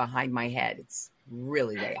storks behind my head. It's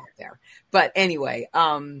really way out there. But anyway,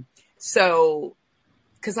 so,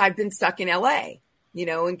 cause I've been stuck in LA,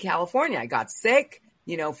 in California, I got sick.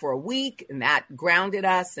 for a week, and that grounded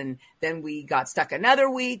us. And then we got stuck another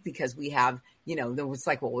week because we have, there was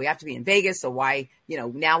like, well, we have to be in Vegas. So why,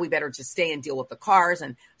 now we better just stay and deal with the cars.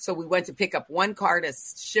 And so we went to pick up one car to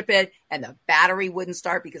ship it, and the battery wouldn't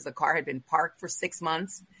start because the car had been parked for 6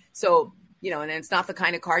 months. So, and it's not the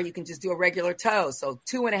kind of car you can just do a regular tow. So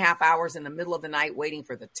 2.5 hours in the middle of the night waiting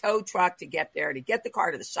for the tow truck to get there, to get the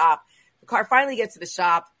car to the shop. The car finally gets to the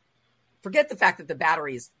shop. Forget the fact that the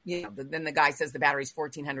battery is, then the guy says the battery is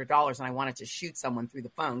 $1,400, and I wanted to shoot someone through the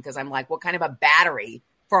phone because I'm like, what kind of a battery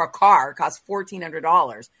for a car costs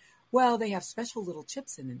 $1,400? Well, they have special little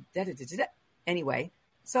chips in it. Anyway,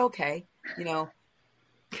 so okay,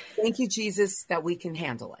 thank you, Jesus, that we can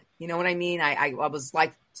handle it. You know what I mean? I was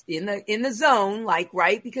like in the zone, like,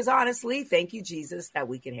 right? Because honestly, thank you, Jesus, that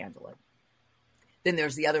we can handle it. Then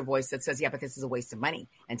there's the other voice that says, yeah, but this is a waste of money.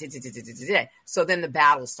 And so then the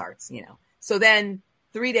battle starts, So then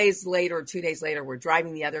 3 days later or 2 days later, we're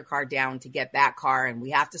driving the other car down to get that car, and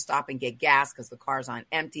we have to stop and get gas because the car's on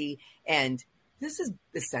empty. And this is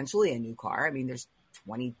essentially a new car. I mean, there's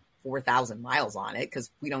 24,000 miles on it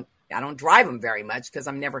because I don't drive them very much because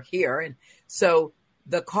I'm never here. And so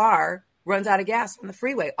the car runs out of gas on the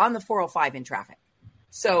freeway on the 405 in traffic.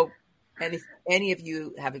 So, and if any of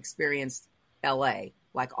you have experienced LA,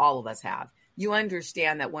 like all of us have, you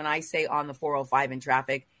understand that when I say on the 405 in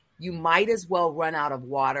traffic, you might as well run out of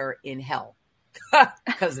water in hell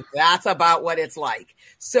because that's about what it's like.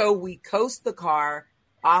 So we coast the car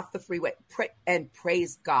off the freeway and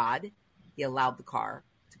praise God. He allowed the car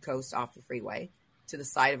to coast off the freeway to the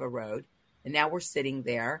side of a road. And now we're sitting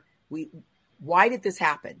there. Why did this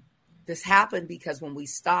happen? This happened because when we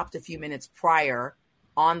stopped a few minutes prior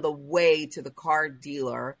on the way to the car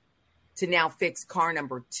dealer to now fix car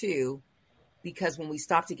number 2, because when we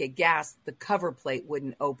stopped to get gas, the cover plate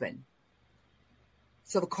wouldn't open.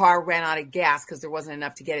 So the car ran out of gas because there wasn't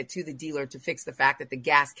enough to get it to the dealer to fix the fact that the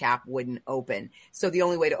gas cap wouldn't open. So the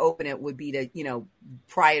only way to open it would be to,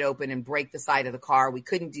 pry it open and break the side of the car. We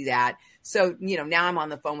couldn't do that. So, now I'm on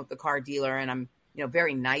the phone with the car dealer, and I'm,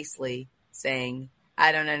 very nicely saying,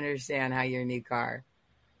 I don't understand how your new car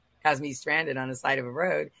has me stranded on the side of a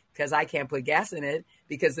road because I can't put gas in it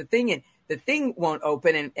because the thing won't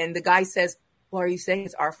open. And the guy says, well, are you saying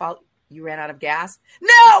it's our fault you ran out of gas?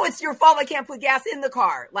 No, it's your fault I can't put gas in the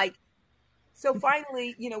car. So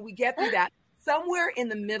finally, we get through that. Somewhere in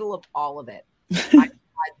the middle of all of it, I had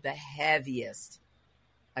the heaviest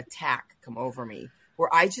attack come over me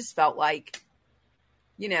where I just felt like,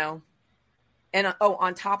 and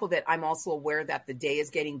on top of it, I'm also aware that the day is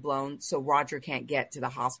getting blown. So Roger can't get to the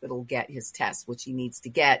hospital, get his test, which he needs to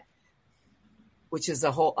get, which is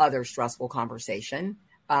a whole other stressful conversation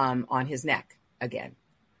on his neck again.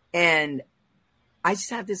 And I just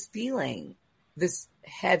had this feeling, this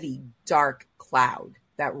heavy, dark cloud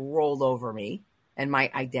that rolled over me and my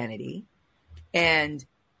identity. And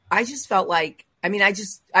I just felt like, I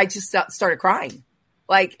just started crying.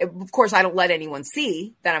 Of course, I don't let anyone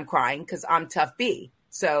see that I'm crying because I'm tough B.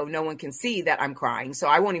 So no one can see that I'm crying. So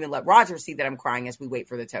I won't even let Roger see that I'm crying as we wait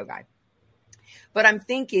for the tow guy. But I'm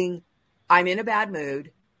thinking, I'm in a bad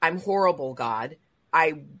mood. I'm horrible, God.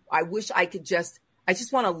 I wish I could I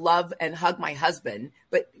just want to love and hug my husband,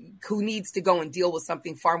 but who needs to go and deal with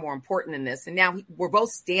something far more important than this. And now we're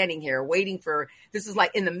both standing here waiting this is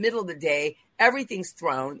like in the middle of the day, everything's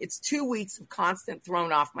thrown. It's 2 weeks of constant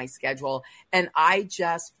thrown off my schedule. And I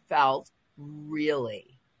just felt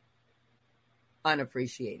really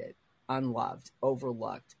unappreciated, unloved,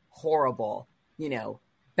 overlooked, horrible,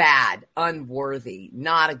 bad, unworthy,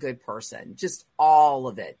 not a good person, just all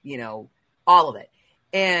of it, all of it.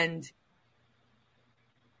 And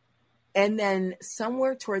then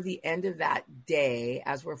somewhere toward the end of that day,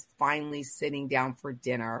 as we're finally sitting down for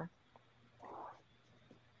dinner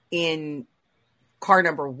in car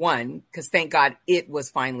number 1, because thank God it was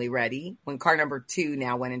finally ready when car number 2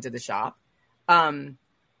 now went into the shop.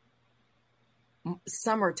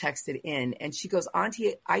 Summer texted in and she goes,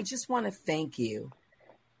 Auntie, I just want to thank you.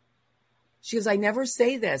 She goes, I never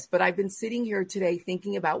say this, but I've been sitting here today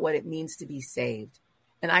thinking about what it means to be saved.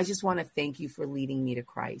 And I just want to thank you for leading me to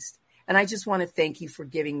Christ. And I just want to thank you for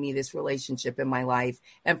giving me this relationship in my life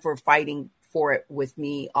and for fighting for it with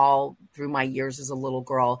me all through my years as a little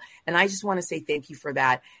girl. And I just want to say thank you for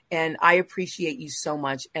that. And I appreciate you so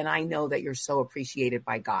much. And I know that you're so appreciated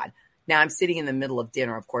by God. Now I'm sitting in the middle of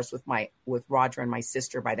dinner, of course, with Roger and my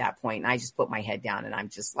sister by that point. And I just put my head down and I'm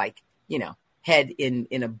just like, head in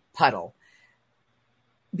a puddle,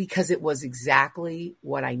 because it was exactly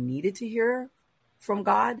what I needed to hear from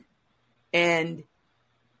God. And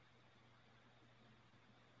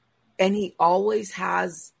he always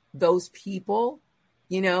has those people,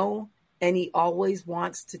 and he always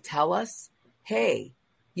wants to tell us, hey,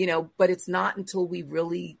 but it's not until we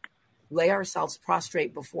really lay ourselves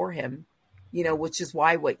prostrate before him, which is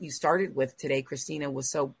why what you started with today, Christina,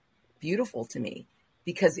 was so beautiful to me,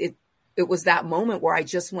 because it was that moment where I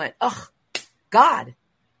just went, oh, God,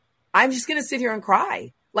 I'm just going to sit here and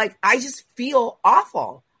cry. Like, I just feel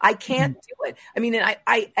awful. I can't do it. I mean, and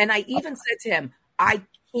I even said to him, I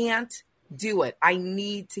can't do it. I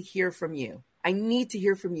need to hear from you. I need to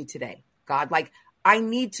hear from you today, God. Like, I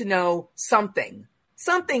need to know something,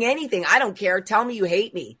 anything. I don't care. Tell me you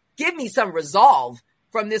hate me. Give me some resolve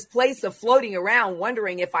from this place of floating around,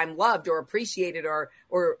 wondering if I'm loved or appreciated or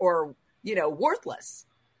worthless.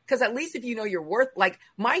 Because at least if you're like,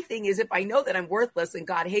 my thing is, if I know that I'm worthless and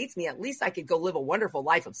God hates me, at least I could go live a wonderful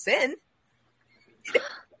life of sin.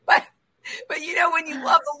 But when you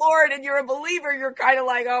love the Lord and you're a believer, you're kind of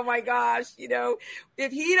like, oh my gosh,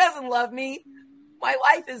 if he doesn't love me, my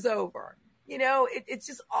life is over. It's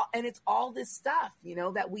just all, and it's all this stuff,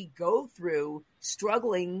 that we go through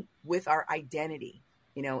struggling with our identity,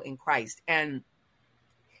 in Christ. And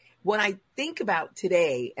when I think about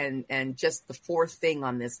today and just the fourth thing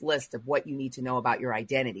on this list of what you need to know about your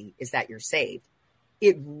identity is that you're saved,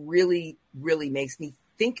 it really, really makes me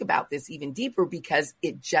think about this even deeper, because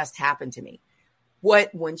it just happened to me.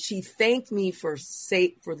 When she thanked me for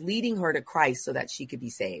leading her to Christ so that she could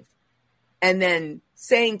be saved, and then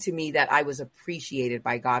saying to me that I was appreciated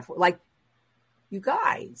by God for, like, you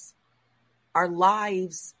guys, our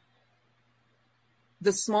lives,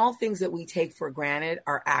 the small things that we take for granted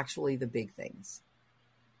are actually the big things.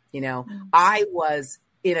 I was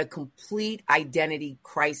in a complete identity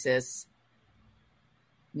crisis,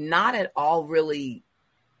 not at all really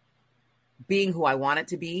being who I wanted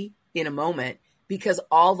to be in a moment, because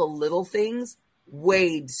all the little things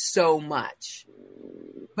weighed so much.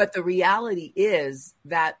 But the reality is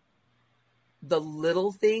that the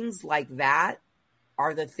little things like that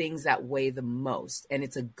are the things that weigh the most. And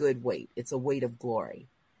it's a good weight. It's a weight of glory.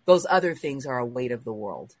 Those other things are a weight of the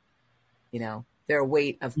world. They're a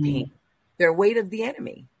weight of pain. They're a weight of the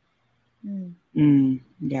enemy.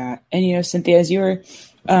 Yeah. And, Cynthia, as you were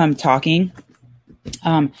talking,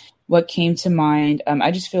 what came to mind,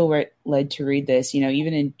 I just feel led to read this,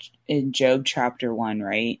 even in Job chapter 1,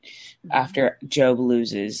 right? After Job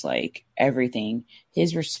loses like everything,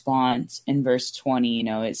 his response in verse 20,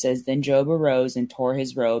 it says, then Job arose and tore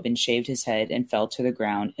his robe and shaved his head and fell to the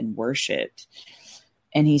ground and worshiped.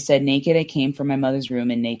 And he said, naked I came from my mother's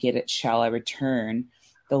womb, and naked shall I return.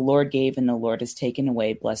 The Lord gave and the Lord has taken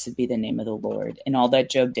away. Blessed be the name of the Lord. And all that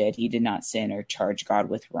Job did, he did not sin or charge God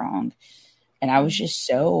with wrong. And I was just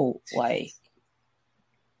so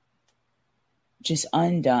just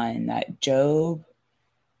undone that Job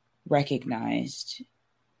recognized,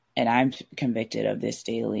 and I'm convicted of this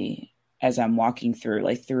daily as I'm walking through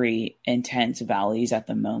like 3 intense valleys at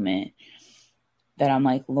the moment, that I'm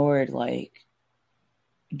like, Lord,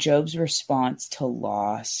 Job's response to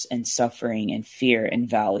loss and suffering and fear and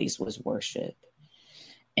valleys was worship.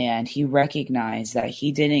 And he recognized that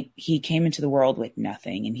he came into the world with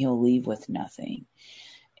nothing and he'll leave with nothing.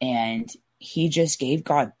 And he just gave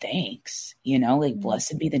God thanks,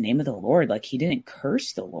 blessed be the name of the Lord. Like, he didn't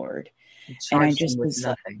curse the Lord. And I just was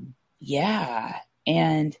nothing. Yeah.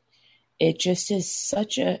 And it just is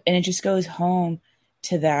and it just goes home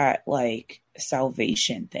to that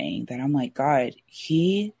salvation thing that I'm like, God,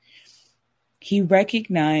 he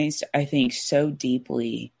recognized, I think, so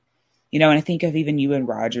deeply, and I think of even you and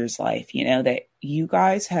Roger's life, that you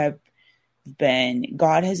guys have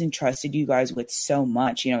God has entrusted you guys with so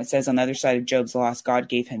much. It says on the other side of Job's loss, God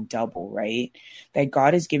gave him double, right? That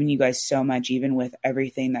God has given you guys so much, even with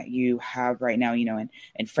everything that you have right now,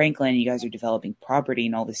 and Franklin, you guys are developing property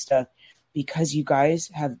and all this stuff, because you guys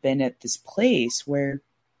have been at this place where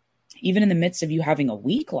even in the midst of you having a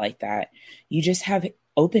week like that, you just have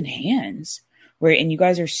open hands, and you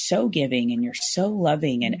guys are so giving and you're so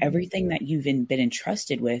loving, and everything that you've been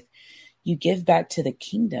entrusted with, you give back to the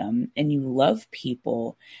kingdom and you love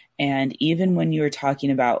people. And even when you were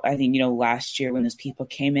talking about, I think, last year when those people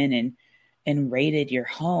came in and raided your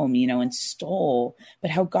home, and stole,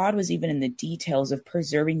 but how God was even in the details of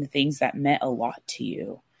preserving the things that meant a lot to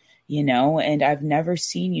you, and I've never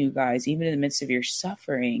seen you guys, even in the midst of your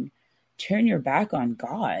suffering, turn your back on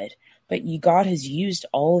God, but God has used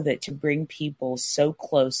all of it to bring people so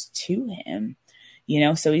close to him.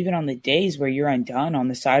 So even on the days where you're undone on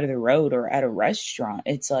the side of the road or at a restaurant,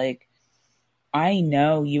 it's like, I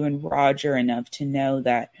know you and Roger enough to know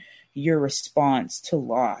that your response to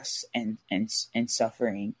loss and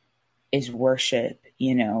suffering is worship,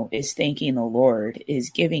 is thanking the Lord, is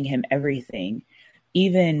giving him everything,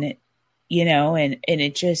 even, and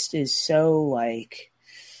it just is so like,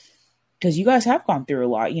 because you guys have gone through a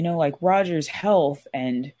lot, like Roger's health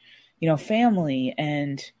and, family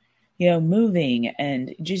and, moving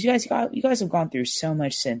and just you guys have gone through so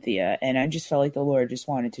much, Cynthia. And I just felt like the Lord just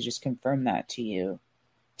wanted to just confirm that to you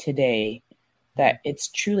today, that it's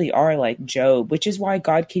truly are like Job, which is why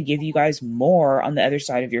God could give you guys more on the other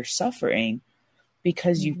side of your suffering,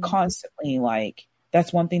 because you've constantly like,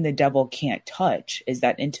 that's one thing the devil can't touch is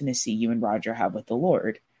that intimacy you and Roger have with the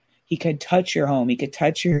Lord. He could touch your home. He could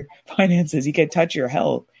touch your finances. He could touch your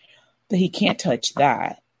health, but he can't touch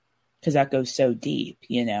that because that goes so deep,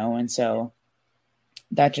 And so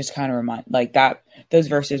that just kind of those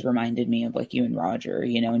verses reminded me of like you and Roger,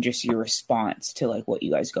 and just your response to like what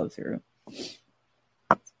you guys go through.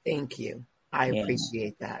 Thank you. I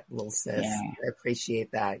appreciate that, little sis. Yeah. I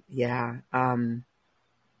appreciate that. Yeah. I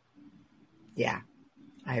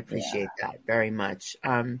appreciate that very much.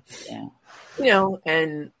 And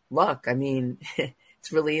look, I mean,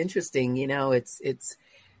 it's really interesting, it's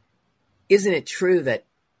isn't it true that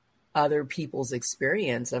other people's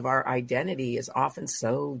experience of our identity is often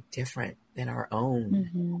so different than our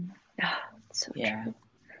own? So true.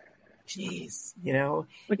 Jeez,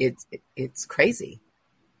 it's crazy.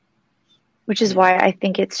 Which is why I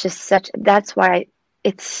think it's just that's why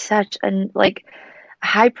it's such a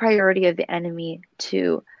high priority of the enemy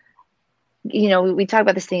to, we talk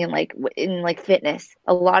about this thing in fitness.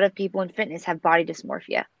 A lot of people in fitness have body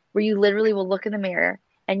dysmorphia, where you literally will look in the mirror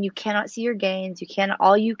and you cannot see your gains.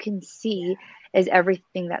 All you can see is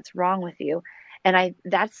everything that's wrong with you. And I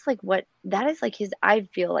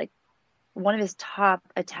feel like one of his top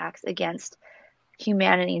attacks against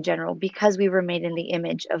humanity in general, because we were made in the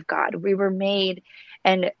image of God. We were made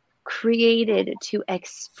and created to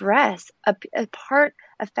express a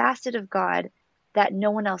facet of God that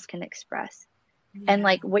no one else can express. And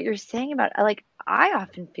like what you're saying about, I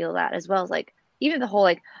often feel that as well, as like even the whole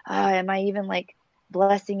am I even like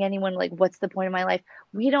blessing anyone? Like, what's the point of my life?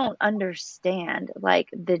 We don't understand like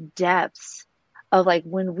the depths of like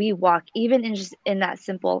when we walk, even in that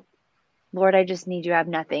simple, Lord, I just need you, I have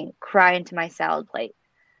nothing, cry into my salad plate.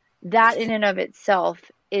 That in and of itself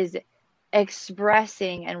is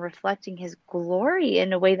expressing and reflecting his glory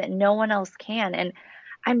in a way that no one else can. And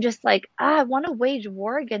I'm just like, I want to wage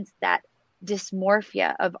war against that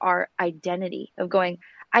dysmorphia of our identity, of going,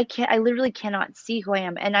 I literally cannot see who I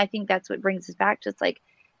am. And I think that's what brings us back to, it's like,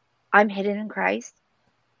 I'm hidden in Christ.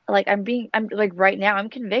 Like I'm like right now I'm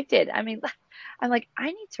convicted. I mean, I'm like, I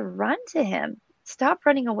need to run to him. Stop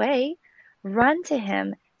running away, run to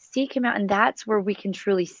him, seek him out. And that's where we can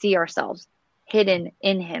truly see ourselves hidden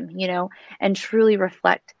in him, and truly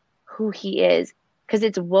reflect who he is, because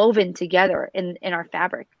it's woven together in our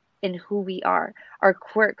fabric, in who we are, our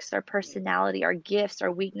quirks, our personality, our gifts,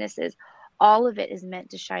 our weaknesses. All of it is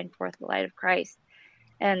meant to shine forth the light of Christ.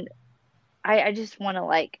 And I just want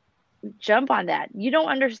to jump on that. You don't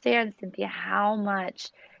understand, Cynthia, how much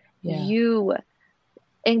you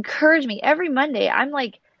encourage me every Monday. I'm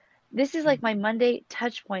like, this is like my Monday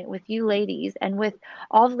touch point with you ladies, and with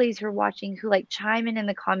all the ladies who are watching who chime in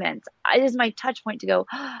the comments. It is my touch point to go,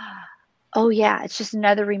 oh yeah, it's just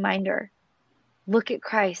another reminder. Look at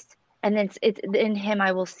Christ. And then it's in him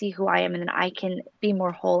I will see who I am, and then I can be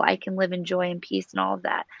more whole. I can live in joy and peace and all of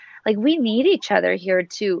that. Like, we need each other here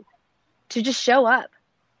to just show up,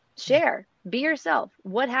 share, be yourself.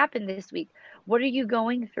 What happened this week? What are you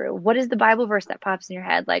going through? What is the Bible verse that pops in your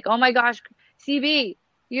head? Like, oh my gosh, CB,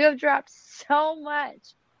 you have dropped so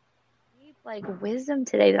much deep wisdom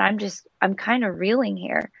today that I'm kind of reeling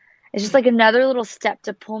here. It's just like another little step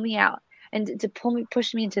to pull me out and to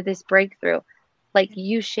push me into this breakthrough. Like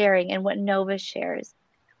you sharing, and what Nova shares,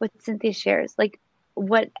 what Cynthia shares,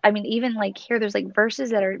 even here, there's verses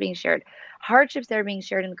that are being shared, hardships that are being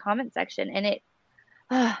shared in the comment section. And it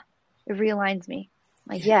realigns me.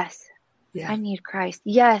 Yes, I need Christ.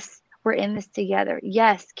 Yes, we're in this together.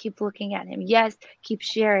 Yes, keep looking at him. Yes, keep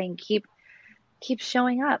sharing, keep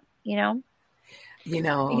showing up,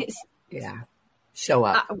 Show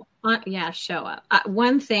up. Show up.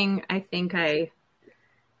 One thing I think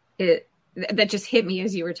that just hit me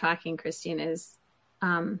as you were talking, Christine, is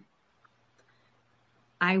I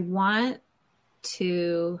want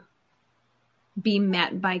to be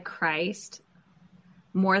met by Christ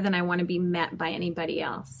more than I want to be met by anybody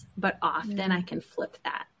else. But often I can flip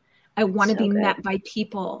that. I want to be met by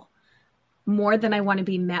people more than I want to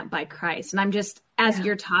be met by Christ. And I'm just, as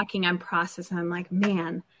you're talking, I'm processing. I'm like,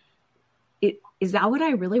 man, is that what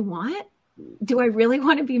I really want? Do I really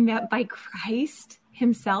want to be met by Christ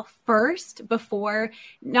himself first before,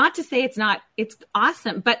 not to say it's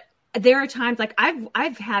awesome, but there are times like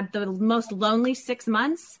I've had the most lonely 6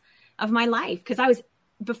 months of my life because I was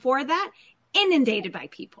before that inundated by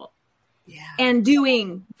people and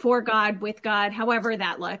doing for God, with God, however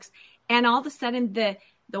that looks. And all of a sudden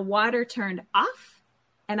the water turned off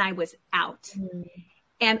and I was out. Mm.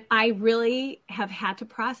 And I really have had to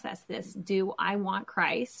process this. Do I want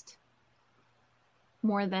Christ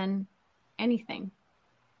more than anything?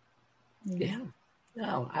 Yeah.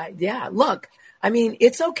 No, look, I mean,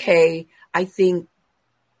 it's okay, I think,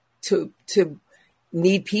 to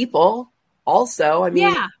need people also. I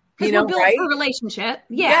mean, because we're built for a relationship.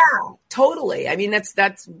 Yeah, totally. I mean, that's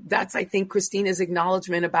I think Christina's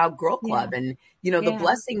acknowledgement about Girl Club and, the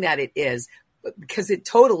blessing that it is, because it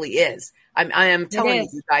totally is. I am telling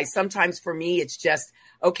you guys, sometimes for me, it's just,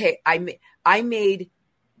 okay, I made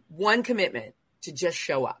one commitment to just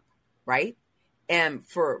show up, right? And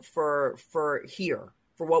for here,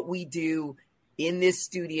 for what we do in this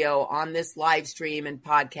studio, on this live stream and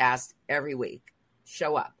podcast every week,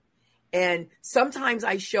 show up. And sometimes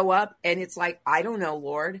I show up and it's like, I don't know,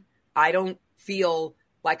 Lord, I don't feel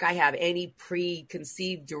like I have any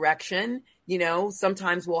preconceived direction.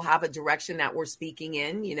 Sometimes we'll have a direction that we're speaking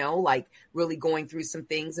in, like really going through some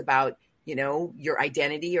things about, your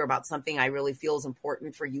identity or about something I really feel is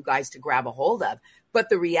important for you guys to grab a hold of. But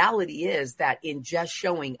the reality is that in just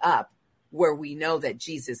showing up where we know that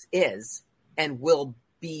Jesus is and will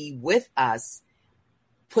be with us,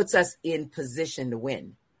 puts us in position to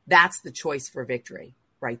win. That's the choice for victory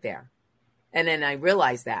right there. And then I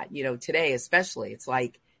realized that, today especially, it's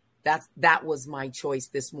like that was my choice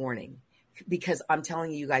this morning, because I'm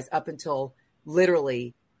telling you guys, up until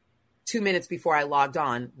literally 2 minutes before I logged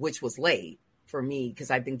on, which was late for me because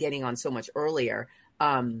I've been getting on so much earlier,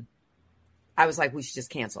 I was like, we should just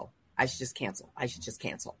cancel. I should just cancel.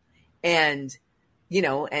 And,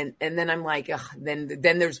 and then I'm like, then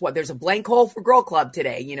there's a blank hole for Girl Club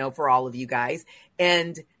today, for all of you guys.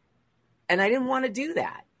 And I didn't want to do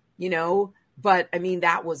that, but I mean,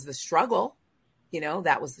 that was the struggle,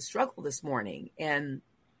 this morning. And,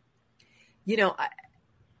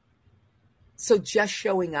 so just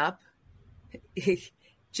showing up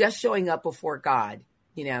before God,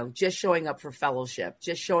 just showing up for fellowship,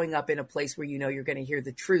 just showing up in a place where you're going to hear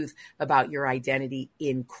the truth about your identity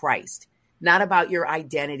in Christ, not about your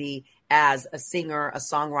identity as a singer, a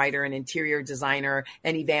songwriter, an interior designer,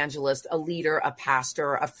 an evangelist, a leader, a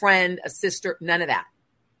pastor, a friend, a sister, none of that.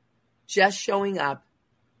 Just showing up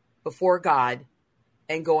before God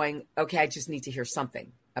and going, okay, I just need to hear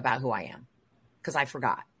something about who I am because I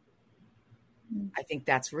forgot. I think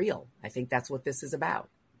that's real. I think that's what this is about.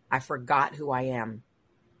 I forgot who I am.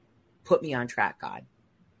 Put me on track, God.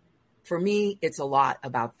 For me, it's a lot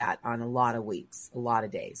about that on a lot of weeks, a lot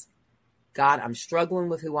of days. God, I'm struggling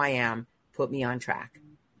with who I am. Put me on track,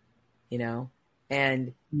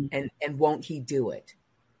 and won't he do it?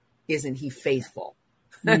 Isn't he faithful?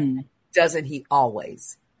 Doesn't he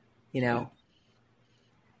always,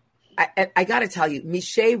 I got to tell you,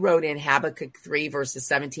 Michelle wrote in Habakkuk 3 verses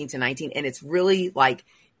 17 to 19, and it's really like,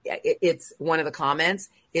 it's one of the comments.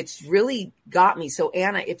 It's really got me. So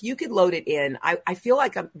Anna, if you could load it in, I feel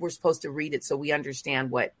like we're supposed to read it so we understand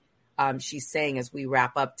what she's saying as we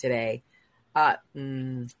wrap up today. Though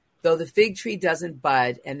the fig tree doesn't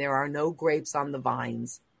bud and there are no grapes on the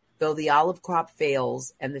vines, though the olive crop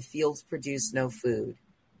fails and the fields produce no food,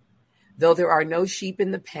 though there are no sheep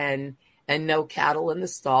in the pen and no cattle in the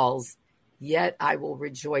stalls, yet I will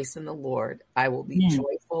rejoice in the Lord. I will be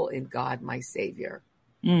joyful in God, my Savior.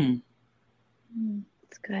 That's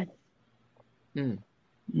good. And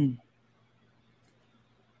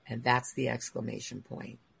that's the exclamation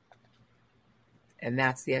point. And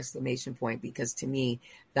that's the exclamation point, because to me,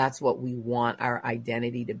 that's what we want our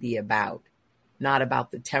identity to be about, not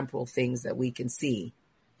about the temporal things that we can see,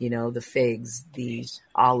 the figs, the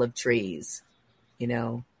olive trees,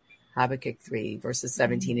 Habakkuk 3, verses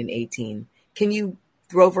 17 and 18. Can you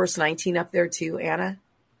throw verse 19 up there too, Anna?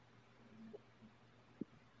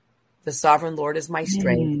 The sovereign Lord is my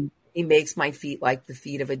strength. He makes my feet like the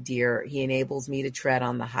feet of a deer. He enables me to tread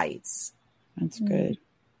on the heights. That's good.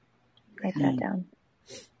 Write that down.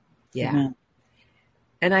 Yeah. Mm-hmm.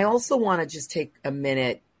 And I also want to just take a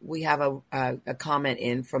minute. We have a comment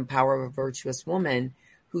in from Power of a Virtuous Woman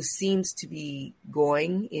who seems to be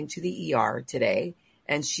going into the ER today.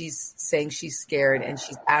 And she's saying she's scared, and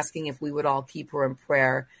she's asking if we would all keep her in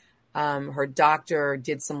prayer. Her doctor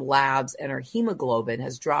did some labs and her hemoglobin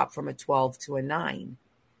has dropped from a 12 to a 9.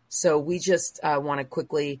 So we just want to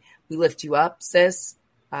quickly, we lift you up, sis.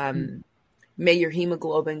 May your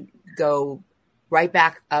hemoglobin go right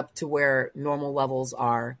back up to where normal levels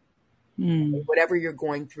are. Whatever you're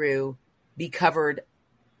going through, be covered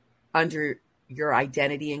under your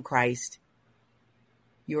identity in Christ.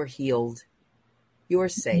 You're healed. You're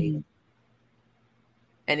saved.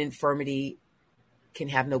 And infirmity can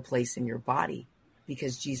have no place in your body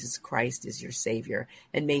because Jesus Christ is your Savior.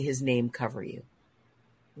 And may his name cover you.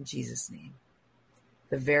 In Jesus' name.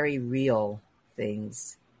 The very real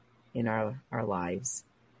things in our lives.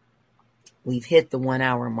 We've hit the 1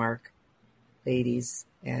 hour mark, ladies.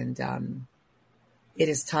 And it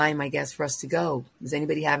is time, I guess, for us to go. Does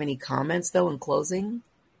anybody have any comments, though, in closing?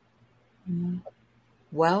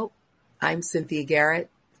 Well, I'm Cynthia Garrett.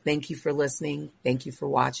 Thank you for listening. Thank you for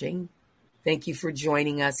watching. Thank you for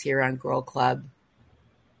joining us here on Girl Club.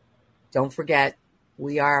 Don't forget,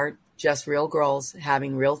 we are just real girls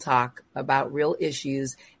having real talk about real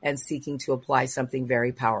issues and seeking to apply something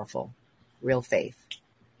very powerful, real faith.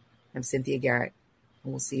 I'm Cynthia Garrett,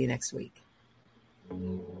 and we'll see you next week.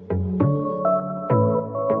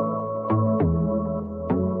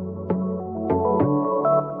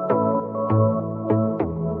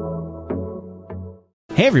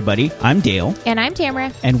 Hey everybody, I'm Dale. And I'm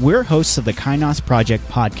Tamara. And we're hosts of the Kainos Project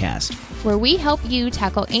podcast, where we help you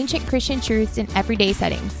tackle ancient Christian truths in everyday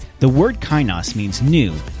settings. The word Kainos means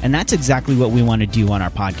new, and that's exactly what we want to do on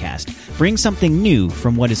our podcast. Bring something new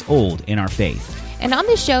from what is old in our faith. And on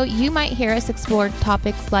this show, you might hear us explore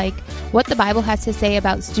topics like what the Bible has to say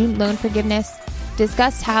about student loan forgiveness,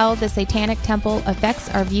 discuss how the Satanic Temple affects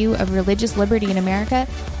our view of religious liberty in America,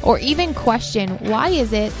 or even question why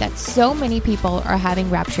is it that so many people are having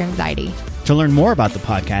rapture anxiety. To learn more about the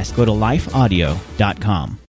podcast, go to lifeaudio.com.